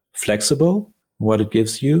more flexible, what it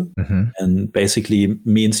gives you, and basically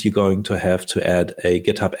means you're going to have to add a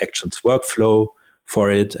GitHub Actions workflow for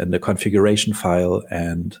it and a configuration file,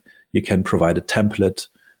 and you can provide a template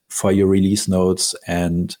for your release notes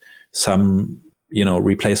and some,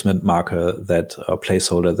 replacement marker that or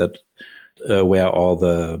placeholder that where all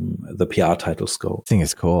the PR titles go. I think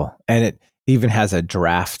it's cool, and it even has a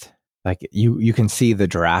draft Like you can see the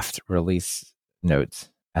draft release notes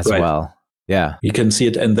as Right. well. Yeah. You can see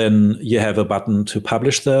it, and then you have a button to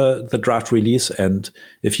publish the draft release. And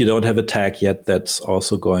if you don't have a tag yet, that's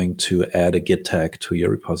also going to add a Git tag to your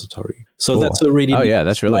repository. So Cool. that's a really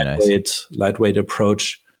that's really lightweight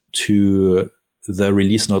approach to the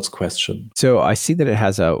release notes question. So I see that it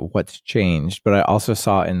has a what's changed, but I also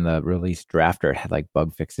saw in the release drafter it had like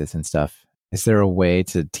bug fixes and stuff. Is there a way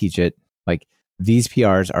to teach it like these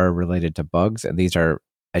PRs are related to bugs and these are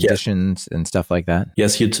additions and stuff like that?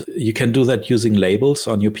 Yes, you can do that using labels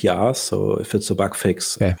on your PRs. So if it's a bug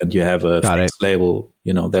fix and you have a fix label,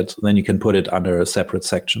 then you can put it under a separate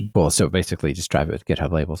section. Cool. So basically just drive it with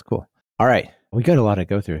GitHub labels. Cool. All right. We got a lot to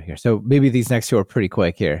go through here. So maybe these next two are pretty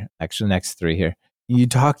quick here. Actually, next three here. You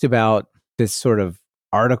talked about this sort of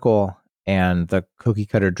article and the cookie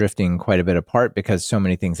cutter drifting quite a bit apart because so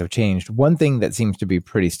many things have changed. One thing that seems to be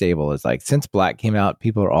pretty stable is like since Black came out,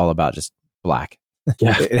 people are all about just Black.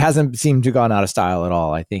 Yeah. It hasn't seemed to have gone out of style at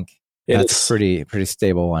all. I think that's pretty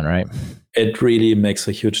stable one, right? It really makes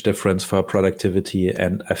a huge difference for productivity.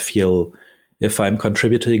 And I feel if I'm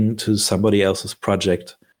contributing to somebody else's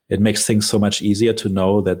project, it makes things so much easier to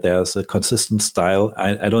know that there's a consistent style.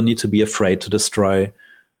 I don't need to be afraid to destroy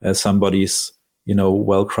somebody's,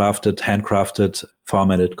 well-crafted, handcrafted,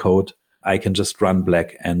 formatted code. I can just run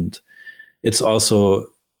Black. And it's also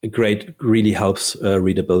really helps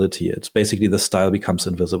readability. It's basically the style becomes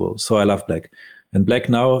invisible. So I love Black. And Black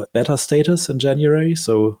now beta status in January.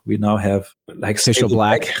 So we now have like official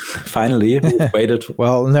Black. Finally, we've waited.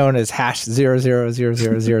 Well, known as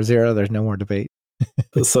 #000000. There's no more debate.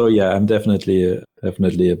 So yeah, I'm definitely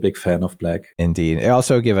a big fan of Black. Indeed. I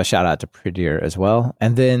also give a shout out to Prettier as well.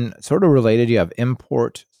 And then sort of related, you have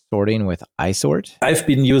import sorting with iSort. I've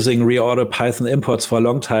been using reorder Python imports for a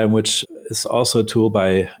long time, which is also a tool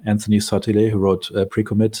by Anthony Sotile, who wrote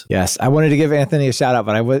Pre-Commit. Yes, I wanted to give Anthony a shout out,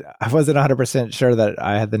 but I wasn't 100% sure that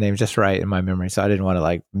I had the name just right in my memory, so I didn't want to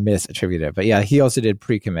like misattribute it. But yeah, he also did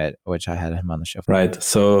Pre-Commit, which I had him on the show for. Right.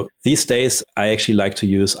 So these days, I actually like to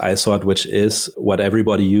use iSort, which is what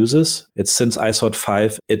everybody uses. It's since iSort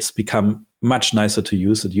 5, it's become much nicer to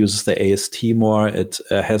use. It uses the AST more. It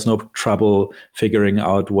has no trouble figuring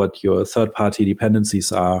out what your third-party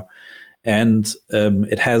dependencies are. And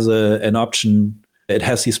it has an option. It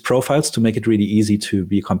has these profiles to make it really easy to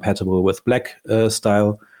be compatible with Black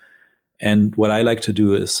style. And what I like to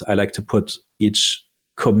do is I like to put each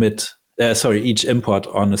import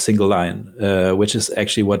on a single line, which is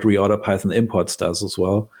actually what reorder Python imports does as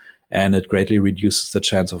well. And it greatly reduces the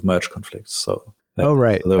chance of merge conflicts. So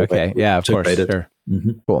right. Okay. Yeah, of course. Sure.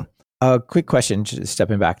 Mm-hmm. Cool. Quick question, just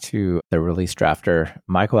stepping back to the release drafter.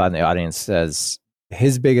 Michael out in the audience says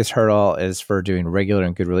his biggest hurdle is for doing regular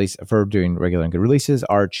and good releases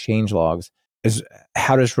are change logs.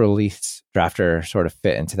 How does release drafter sort of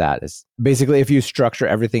fit into that? Is basically if you structure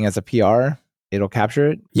everything as a PR, it'll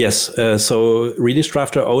capture it? Yes. So release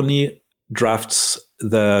drafter only drafts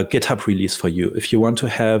the GitHub release for you. If you want to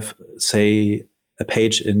have, say, a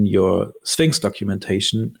page in your Sphinx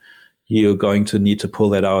documentation, you're going to need to pull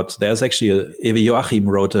that out. There's actually Joachim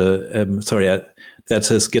wrote that's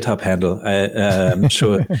his GitHub handle. I'm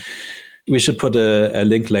sure we should put a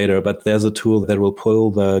link later, but there's a tool that will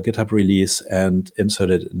pull the GitHub release and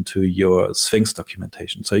insert it into your Sphinx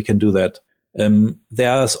documentation. So you can do that.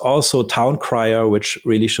 There's also Town Crier, which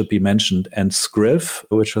really should be mentioned, and Scriv,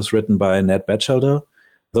 which was written by Ned Batchelder.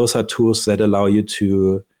 Those are tools that allow you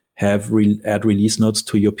to add release notes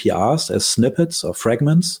to your PRs as snippets or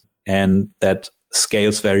fragments. And that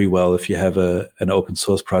scales very well if you have an open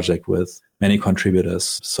source project with many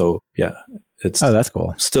contributors. So yeah, that's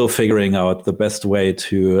cool. Still figuring out the best way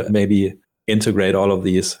to maybe integrate all of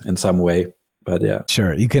these in some way. But yeah.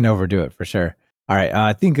 Sure. You can overdo it for sure. All right.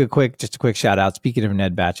 I think a quick shout out. Speaking of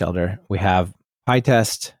Ned Batchelder, we have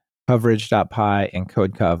PyTest, coverage.py, and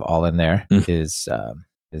CodeCov all in there. Is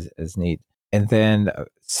neat. And then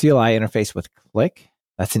CLI interface with Click.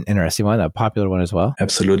 That's an interesting one, a popular one as well.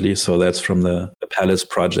 Absolutely. So that's from the Palace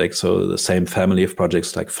project. So the same family of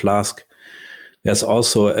projects like Flask. There's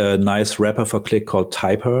also a nice wrapper for Click called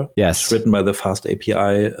Typer. Yes. It's written by the Fast API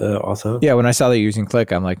author. Yeah, when I saw that you're using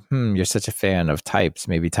Click, I'm like, you're such a fan of types.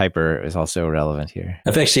 Maybe Typer is also relevant here.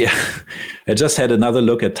 I just had another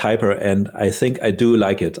look at Typer, and I think I do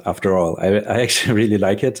like it after all. I actually really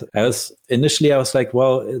like it. I was like,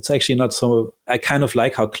 well, it's actually not so... I kind of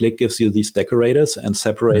like how Click gives you these decorators and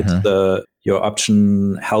separates your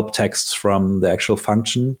option help texts from the actual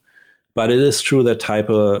function. But it is true that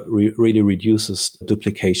typer really reduces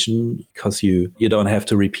duplication because you don't have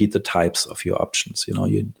to repeat the types of your options.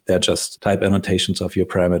 They're just type annotations of your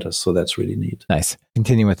parameters. So that's really neat. Nice.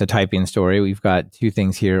 Continuing with the typing story, we've got two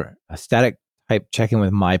things here. A static type checking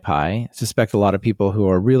with MyPy. I suspect a lot of people who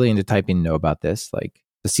are really into typing know about this. Like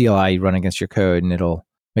the CLI you run against your code and it'll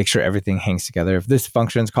make sure everything hangs together. If this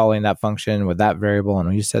function is calling that function with that variable, and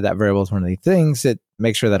when you said that variable is one of the things, it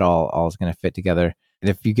makes sure that all is going to fit together. And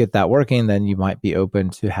if you get that working, then you might be open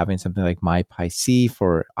to having something like MyPyC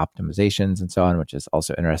for optimizations and so on, which is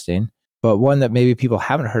also interesting. But one that maybe people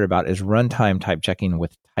haven't heard about is runtime type checking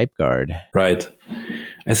with TypeGuard. Right.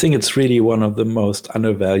 I think it's really one of the most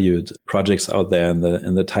undervalued projects out there in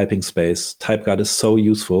the typing space. TypeGuard is so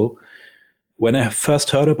useful. When I first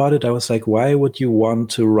heard about it, I was like, why would you want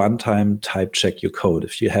to runtime type check your code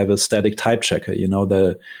if you have a static type checker?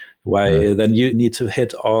 Then you need to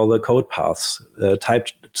hit all the code paths.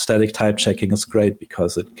 Static type checking is great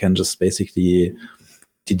because it can just basically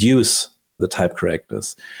deduce the type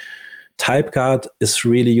correctness. TypeGuard is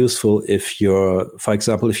really useful for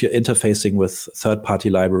example, if you're interfacing with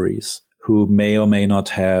third-party libraries who may or may not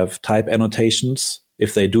have type annotations.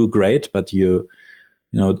 If they do, great, but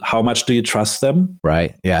how much do you trust them?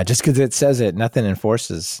 Right. Yeah. Just because it says it, nothing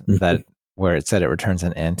enforces that. Where it said it returns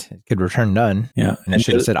an int, it could return none. Yeah, and it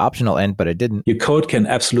should have said optional int, but it didn't. Your code can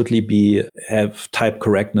absolutely have type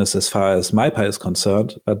correctness as far as MyPy is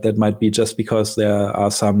concerned, but that might be just because there are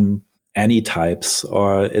some any types,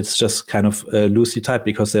 or it's just kind of loosely typed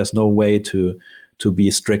because there's no way to be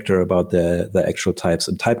stricter about the actual types,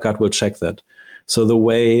 and TypeGuard will check that. So the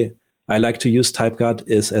way I like to use TypeGuard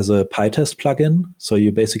is as a PyTest plugin. So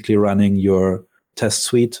you're basically running your test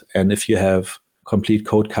suite, and if you have complete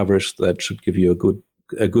code coverage, that should give you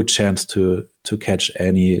a good chance to catch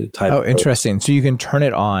any type. Oh, interesting. So you can turn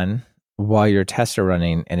it on while your tests are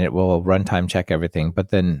running and it will runtime check everything, but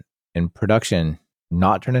then in production,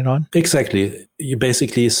 not turn it on? Exactly. You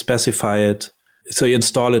basically specify it. So you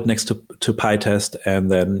install it next to PyTest,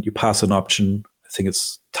 and then you pass an option. I think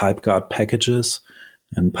it's TypeGuard packages,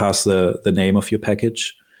 and pass the name of your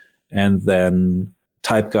package. And then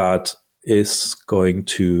TypeGuard is going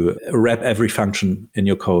to wrap every function in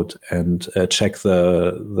your code and check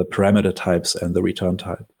the parameter types and the return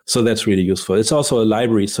type. So that's really useful. It's also a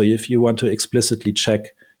library. So if you want to explicitly check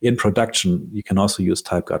in production, you can also use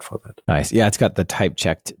TypeGuard for that. Nice. Yeah, it's got the type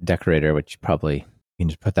checked decorator, which probably you can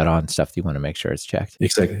just put that on stuff you want to make sure it's checked.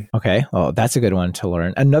 Exactly. Okay. Well, that's a good one to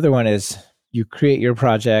learn. Another one is you create your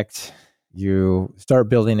project, you start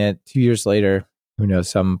building it 2 years later, who knows,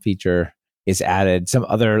 some feature is added. Some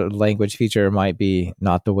other language feature might be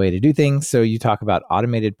not the way to do things. So you talk about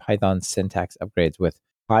automated Python syntax upgrades with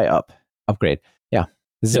PyUp upgrade. Yeah.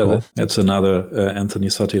 This is cool. That's another Anthony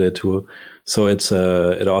Sotile tool. So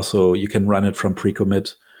it also, you can run it from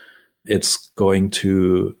pre-commit. It's going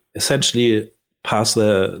to essentially pass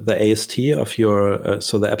the AST of your,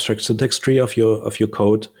 so the abstract syntax tree of your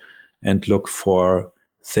code, and look for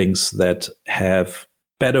things that have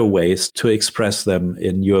better ways to express them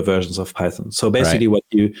in newer versions of Python. So basically what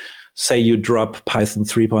you say, you drop Python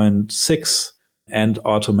 3.6 and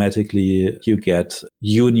automatically you get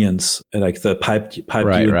unions, like the pipe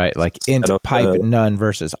right, right. Like int pipe none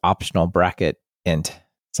versus optional bracket int,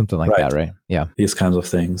 something like that, right? Yeah. These kinds of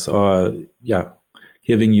things. Or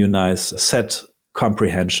giving you nice set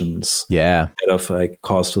comprehensions. Yeah. Instead of like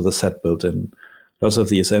calls to the set built in. Lots of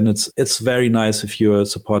these. And it's very nice if you're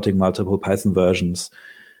supporting multiple Python versions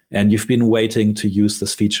and you've been waiting to use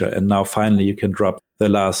this feature, and now finally you can drop the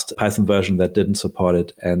last Python version that didn't support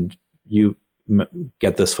it, and you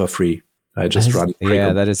get this for free. I just run.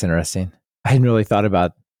 Yeah, that is interesting. I hadn't really thought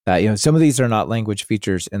about that. Some of these are not language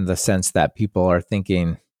features in the sense that people are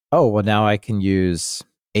thinking, oh, well, now I can use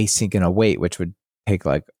async and await, which would take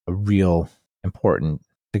like a real important,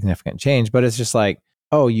 significant change. But it's just like,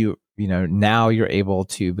 oh, now you're able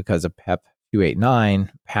to, because of PEP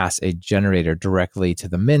 289, pass a generator directly to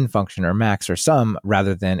the min function or max or sum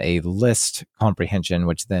rather than a list comprehension,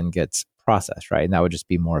 which then gets processed, right? And that would just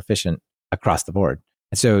be more efficient across the board.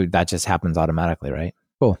 And so that just happens automatically, right?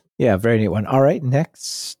 Cool. Yeah, very neat one. All right,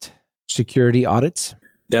 next, security audits.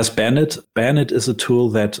 There's Bandit. Bandit is a tool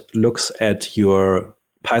that looks at your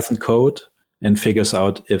Python code and figures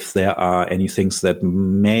out if there are any things that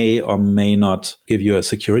may or may not give you a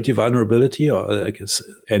security vulnerability or like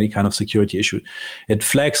any kind of security issue. It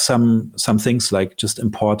flags some things like just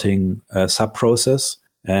importing a sub-process,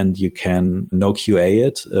 and you can no QA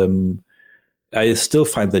it. I still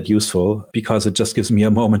find that useful because it just gives me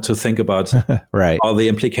a moment to think about right. all the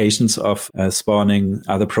implications of spawning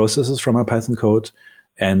other processes from my Python code.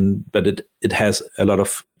 but it has a lot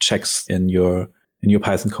of checks in your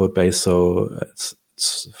Python code base. So it's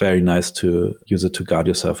very nice to use it to guard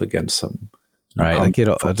yourself against some. Right. Like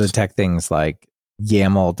it'll detect things like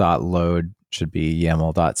YAML.load should be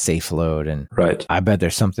YAML.safe-load. And right. I bet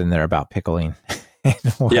there's something there about pickling.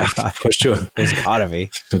 Yeah, for sure. There's gotta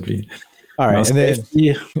be. Could be. All right. Now, And then,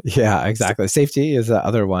 safety, yeah, exactly. Safety is the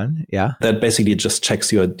other one. Yeah. That basically just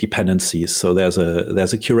checks your dependencies. So there's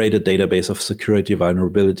a curated database of security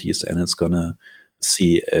vulnerabilities, and it's going to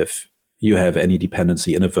see if you have any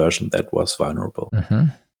dependency in a version that was vulnerable. Mm-hmm.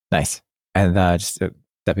 Nice. And just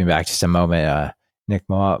stepping back just a moment, Nick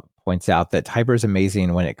Moa points out that Hyper is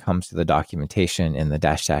amazing when it comes to the documentation in the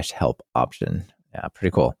 -- help option. Yeah,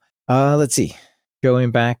 pretty cool. Let's see.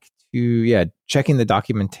 Going back to, checking the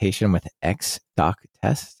documentation with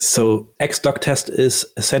xDocTest. So xDocTest is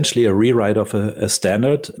essentially a rewrite of a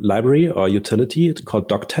standard library or utility. It's called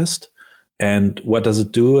doctest. And what does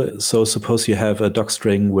it do? So suppose you have a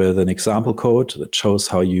docstring with an example code that shows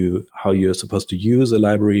how you're supposed to use a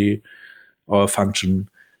library or a function.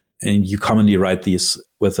 And you commonly write these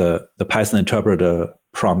with the Python interpreter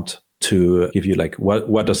prompt to give you like,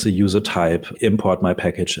 what does the user type, import my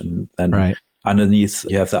package, and then underneath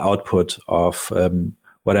you have the output of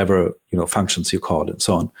whatever functions you call and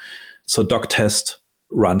so on. So doctest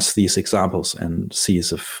runs these examples and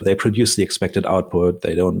sees if they produce the expected output,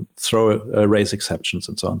 they don't raise exceptions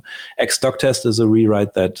and so on. xDocTest is a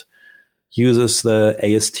rewrite that uses the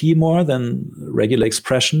AST more than regular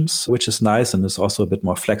expressions, which is nice and is also a bit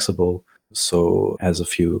more flexible. So has a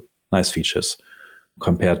few nice features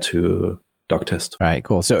compared to doctest. All right,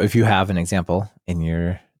 cool. So if you have an example in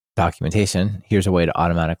your documentation, here's a way to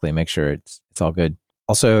automatically make sure it's all good.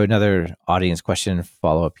 Also, another audience question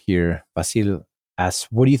follow up here. Basil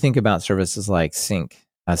asks, what do you think about services like Snyk,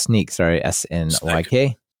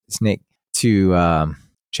 SNYK, Snyk, to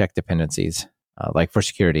check dependencies, like for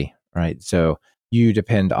security, right? So you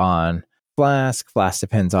depend on Flask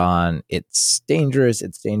depends on it's dangerous.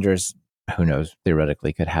 Who knows?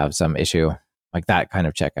 Theoretically could have some issue. Like that kind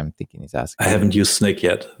of check, I'm thinking he's asking. I haven't used Snyk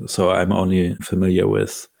yet, so I'm only familiar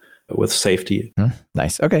with safety.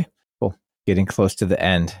 Nice. Okay, cool. Getting close to the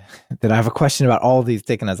end. Then I have a question about all of these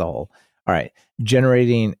taken as a whole. All right.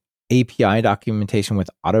 Generating API documentation with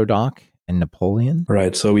Autodoc and Napoleon.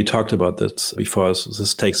 Right. So we talked about this before. So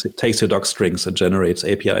this takes your doc strings and generates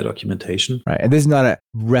API documentation. Right. And this is not a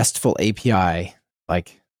RESTful API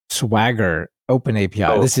like Swagger open API.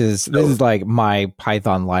 Oh, this is like my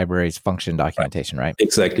Python library's function documentation, right?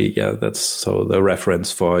 Exactly. Yeah. That's so the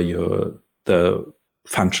reference for the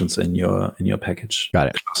functions in your package. Got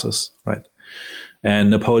it. Classes, right?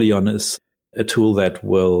 And Napoleon is a tool that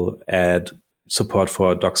will add support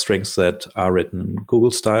for doc strings that are written in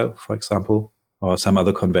Google style, for example, or some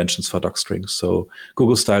other conventions for doc strings. So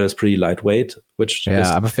Google style is pretty lightweight, which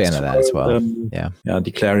I'm a fan of that as well.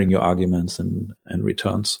 Declaring your arguments and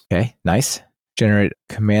returns. Okay, nice. Generate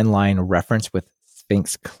command line reference with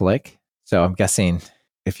Sphinx click. So I'm guessing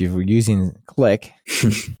if you're using click,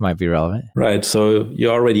 might be relevant. Right. So you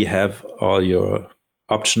already have all your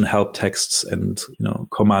option help texts and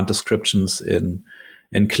command descriptions in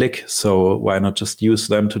click. So why not just use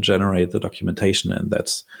them to generate the documentation? And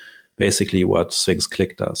that's basically what Sphinx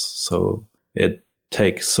click does. So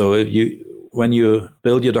when you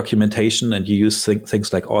build your documentation and you use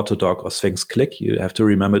things like Autodoc or Sphinx click, you have to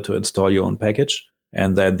remember to install your own package,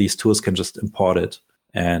 and then these tools can just import it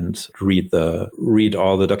and read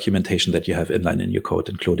all the documentation that you have inline in your code,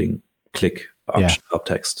 including click option help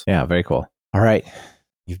text. Yeah, very cool. All right.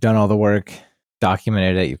 You've done all the work,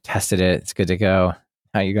 documented it, you've tested it, it's good to go.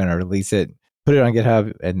 How are you going to release it? Put it on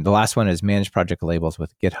GitHub. And the last one is manage project labels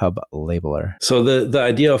with GitHub Labeler. So the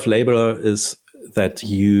idea of Labeler is that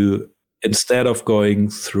you, instead of going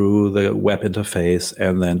through the web interface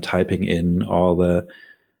and then typing in all the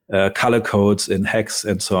color codes in hex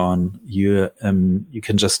and so on, you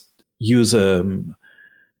can just use a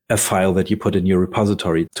file that you put in your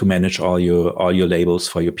repository to manage all your labels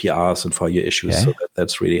for your PRs and for your issues. Okay. So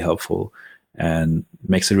that's really helpful and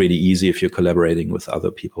makes it really easy if you're collaborating with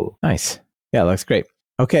other people. Nice. Yeah, looks great.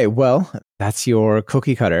 Okay, well, that's your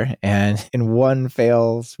cookie cutter. And in one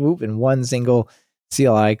fell swoop, in one single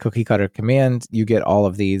CLI cookie cutter command, you get all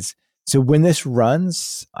of these. So when this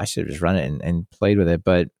runs, I should have just run it and played with it,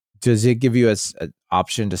 but does it give you an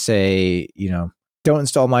option to say, don't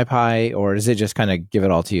install MyPy, or does it just kind of give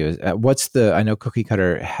it all to you? I know cookie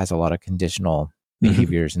cutter has a lot of conditional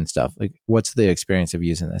behaviors and stuff. Like, what's the experience of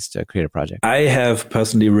using this to create a project? I have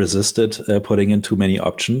personally resisted putting in too many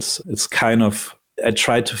options. It's I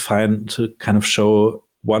tried to kind of show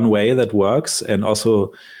one way that works, and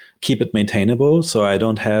also keep it maintainable. So I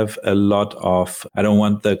don't have I don't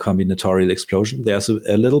want the combinatorial explosion. There's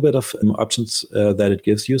a little bit of options that it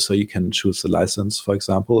gives you. So you can choose the license, for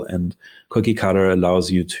example, and Cookie Cutter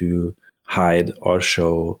allows you to hide or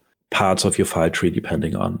show parts of your file tree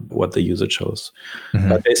depending on what the user chose.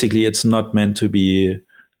 But basically, it's not meant to be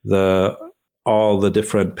all the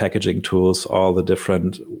different packaging tools, all the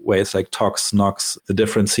different ways like Tox, Nox, the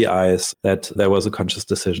different CIs, that there was a conscious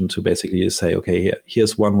decision to basically say, okay,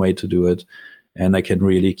 here's one way to do it. And I can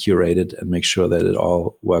really curate it and make sure that it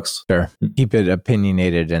all works. Sure. Keep it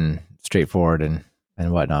opinionated and straightforward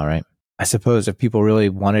and whatnot, right? I suppose if people really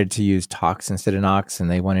wanted to use Tox instead of Nox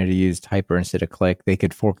and they wanted to use Hyper instead of Click, they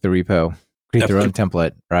could fork the repo, create their own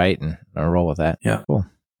template, right? And roll with that. Yeah. Cool.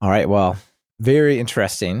 All right. Well, very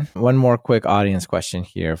interesting. One more quick audience question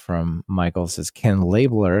here from Michael. Says, can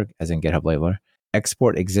Labeler, as in GitHub Labeler,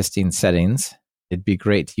 export existing settings? It'd be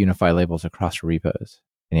great to unify labels across repos.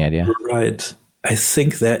 Any idea? Right. I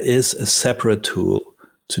think there is a separate tool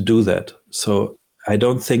to do that. So I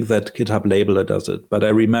don't think that GitHub Labeler does it, but I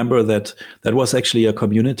remember that was actually a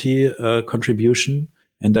community contribution.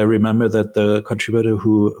 And I remember that the contributor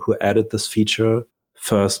who added this feature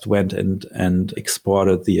first went and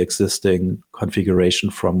exported the existing configuration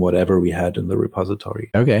from whatever we had in the repository.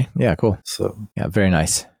 Okay. Yeah, cool. So yeah, very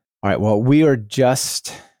nice. All right. Well, we are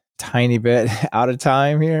just tiny bit out of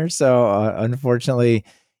time here. So unfortunately,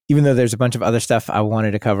 even though there's a bunch of other stuff I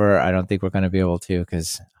wanted to cover, I don't think we're going to be able to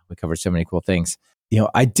because we covered so many cool things.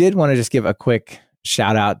 I did want to just give a quick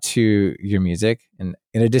shout out to your music. And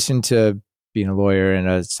in addition to being a lawyer and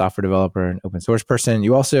a software developer and open source person,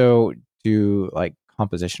 you also do like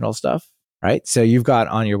compositional stuff, right? So you've got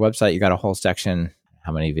on your website, you got a whole section,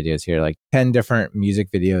 how many videos here? Like 10 different music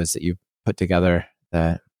videos that you've put together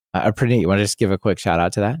that are pretty neat. You want to just give a quick shout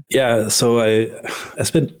out to that? Yeah. So I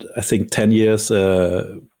spent, I think, 10 years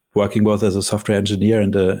working both as a software engineer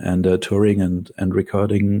and a touring and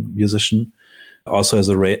recording musician. Also as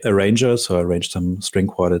a arranger, so I arranged some string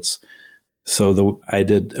quartets. So I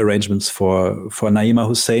did arrangements for Naima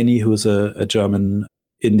Husseini, who's a German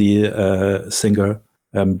indie singer.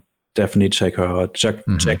 Definitely check her out.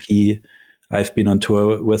 Jackie, I've been on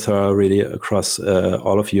tour with her really across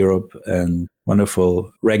all of Europe, and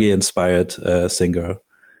wonderful reggae-inspired singer.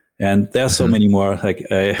 And there are so many more. Like,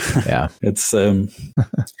 it's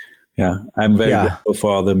yeah, I'm very grateful for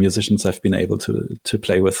all the musicians I've been able to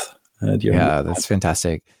play with. That's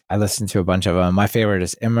fantastic. I listened to a bunch of them. My favorite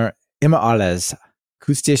is Immer alles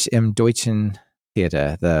akustisch im deutschen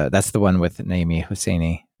Theater. That's the one with Naimi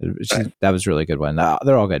Husseini. That was a really good one.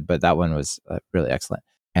 They're all good, but that one was really excellent.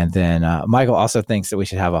 And then Michael also thinks that we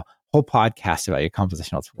should have a whole podcast about your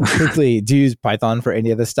compositional tools. Quickly, do you use Python for any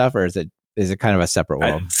of this stuff, or is it kind of a separate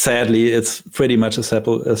world? Sadly, it's pretty much a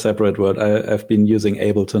separate world. I've been using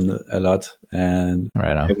Ableton a lot, and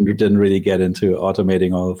I didn't really get into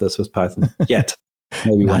automating all of this with Python yet.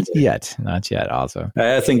 Maybe not yet. Also,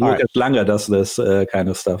 I think Lucas Langer does this kind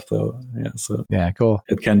of stuff, though. Yeah, cool.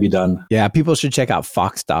 It can be done. Yeah, people should check out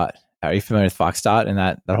Foxdot. Are you familiar with Foxdot and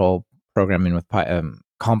that whole programming with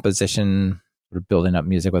composition, sort of building up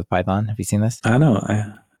music with Python? Have you seen this? I know.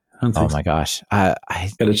 Oh my gosh. I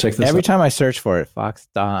gotta check this every time I search for it,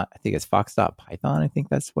 Foxdot, I think it's Foxdot Python. I think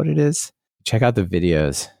that's what it is. Check out the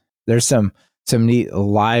videos. There's some neat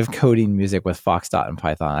live coding music with Foxdot and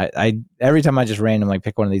Python. I every time I just randomly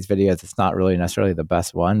pick one of these videos, it's not really necessarily the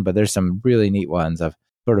best one, but there's some really neat ones of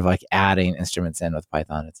sort of like adding instruments in with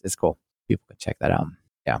Python. It's cool. People can check that out.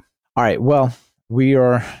 Yeah. All right. Well, we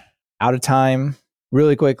are out of time.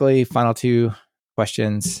 Really quickly, final two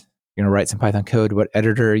questions. You're going to write some Python code. What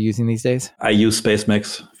editor are you using these days? I use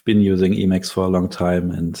SpaceMax. I've been using Emacs for a long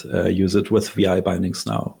time and use it with VI bindings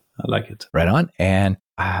now. I like it. Right on. And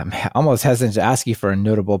I'm almost hesitant to ask you for a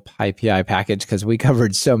notable PyPI package because we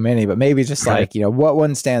covered so many, but maybe just like, what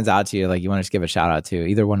one stands out to you? Like you want to just give a shout out to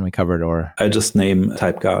either one we covered or... I just name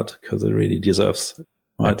TypeGuard because it really deserves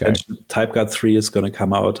attention. TypeGuard 3 is going to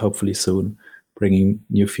come out hopefully soon, bringing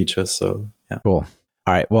new features. So yeah. Cool.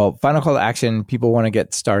 All right. Well, final call to action. People want to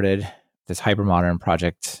get started. This Hypermodern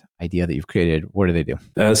project idea that you've created. What do they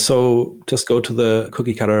do? So just go to the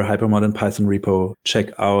Cookie Cutter Hypermodern Python repo, check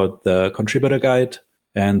out the contributor guide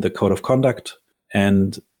and the code of conduct.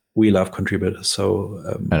 And we love contributors.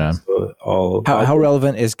 So, how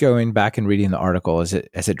relevant is going back and reading the article? Has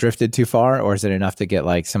it drifted too far, or is it enough to get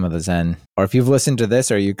like some of the Zen? Or if you've listened to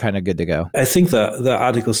this, are you kind of good to go? I think the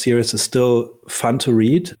article series is still fun to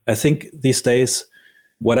read. I think these days,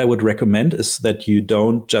 what I would recommend is that you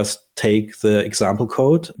don't just take the example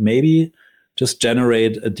code, maybe just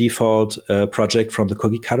generate a default project from the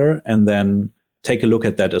cookie cutter and then take a look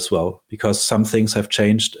at that as well, because some things have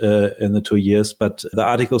changed in the 2 years, but the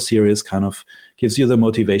article series kind of gives you the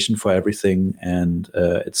motivation for everything. And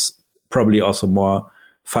it's probably also more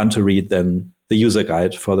fun to read than the user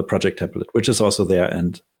guide for the project template, which is also there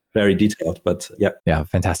and very detailed, but yeah. Yeah,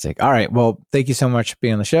 fantastic. All right. Well, thank you so much for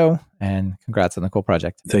being on the show, and congrats on the cool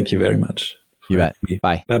project. Thank you very much. You bet.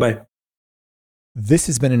 Bye. Bye-bye. This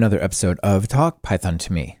has been another episode of Talk Python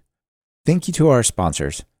to Me. Thank you to our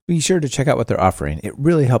sponsors. Be sure to check out what they're offering. It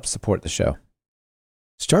really helps support the show.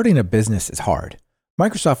 Starting a business is hard.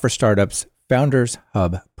 Microsoft for Startups Founders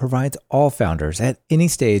Hub provides all founders at any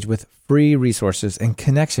stage with free resources and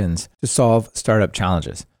connections to solve startup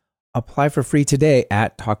challenges. Apply for free today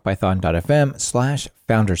at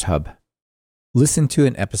talkpython.fm/foundershub. Listen to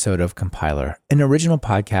an episode of Compiler, an original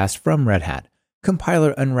podcast from Red Hat.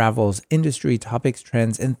 Compiler unravels industry topics,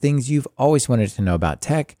 trends, and things you've always wanted to know about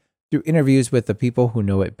tech through interviews with the people who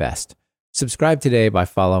know it best. Subscribe today by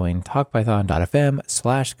following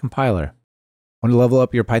talkpython.fm/compiler. Want to level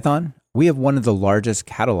up your Python? We have one of the largest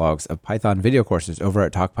catalogs of Python video courses over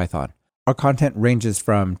at TalkPython. Our content ranges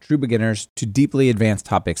from true beginners to deeply advanced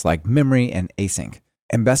topics like memory and async.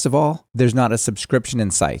 And best of all, there's not a subscription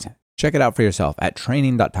in sight. Check it out for yourself at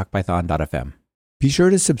training.talkpython.fm. Be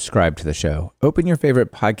sure to subscribe to the show. Open your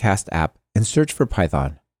favorite podcast app and search for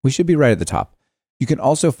Python. We should be right at the top. You can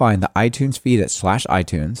also find the iTunes feed at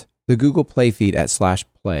 /iTunes, the Google Play feed at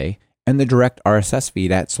 /play, and the direct RSS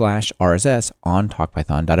feed at /RSS on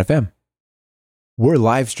talkpython.fm. We're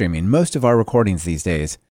live streaming most of our recordings these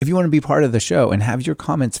days. If you want to be part of the show and have your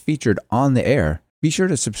comments featured on the air, be sure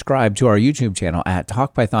to subscribe to our YouTube channel at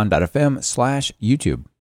talkpython.fm/YouTube.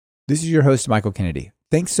 This is your host, Michael Kennedy.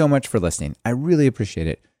 Thanks so much for listening. I really appreciate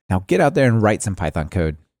it. Now get out there and write some Python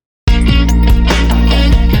code.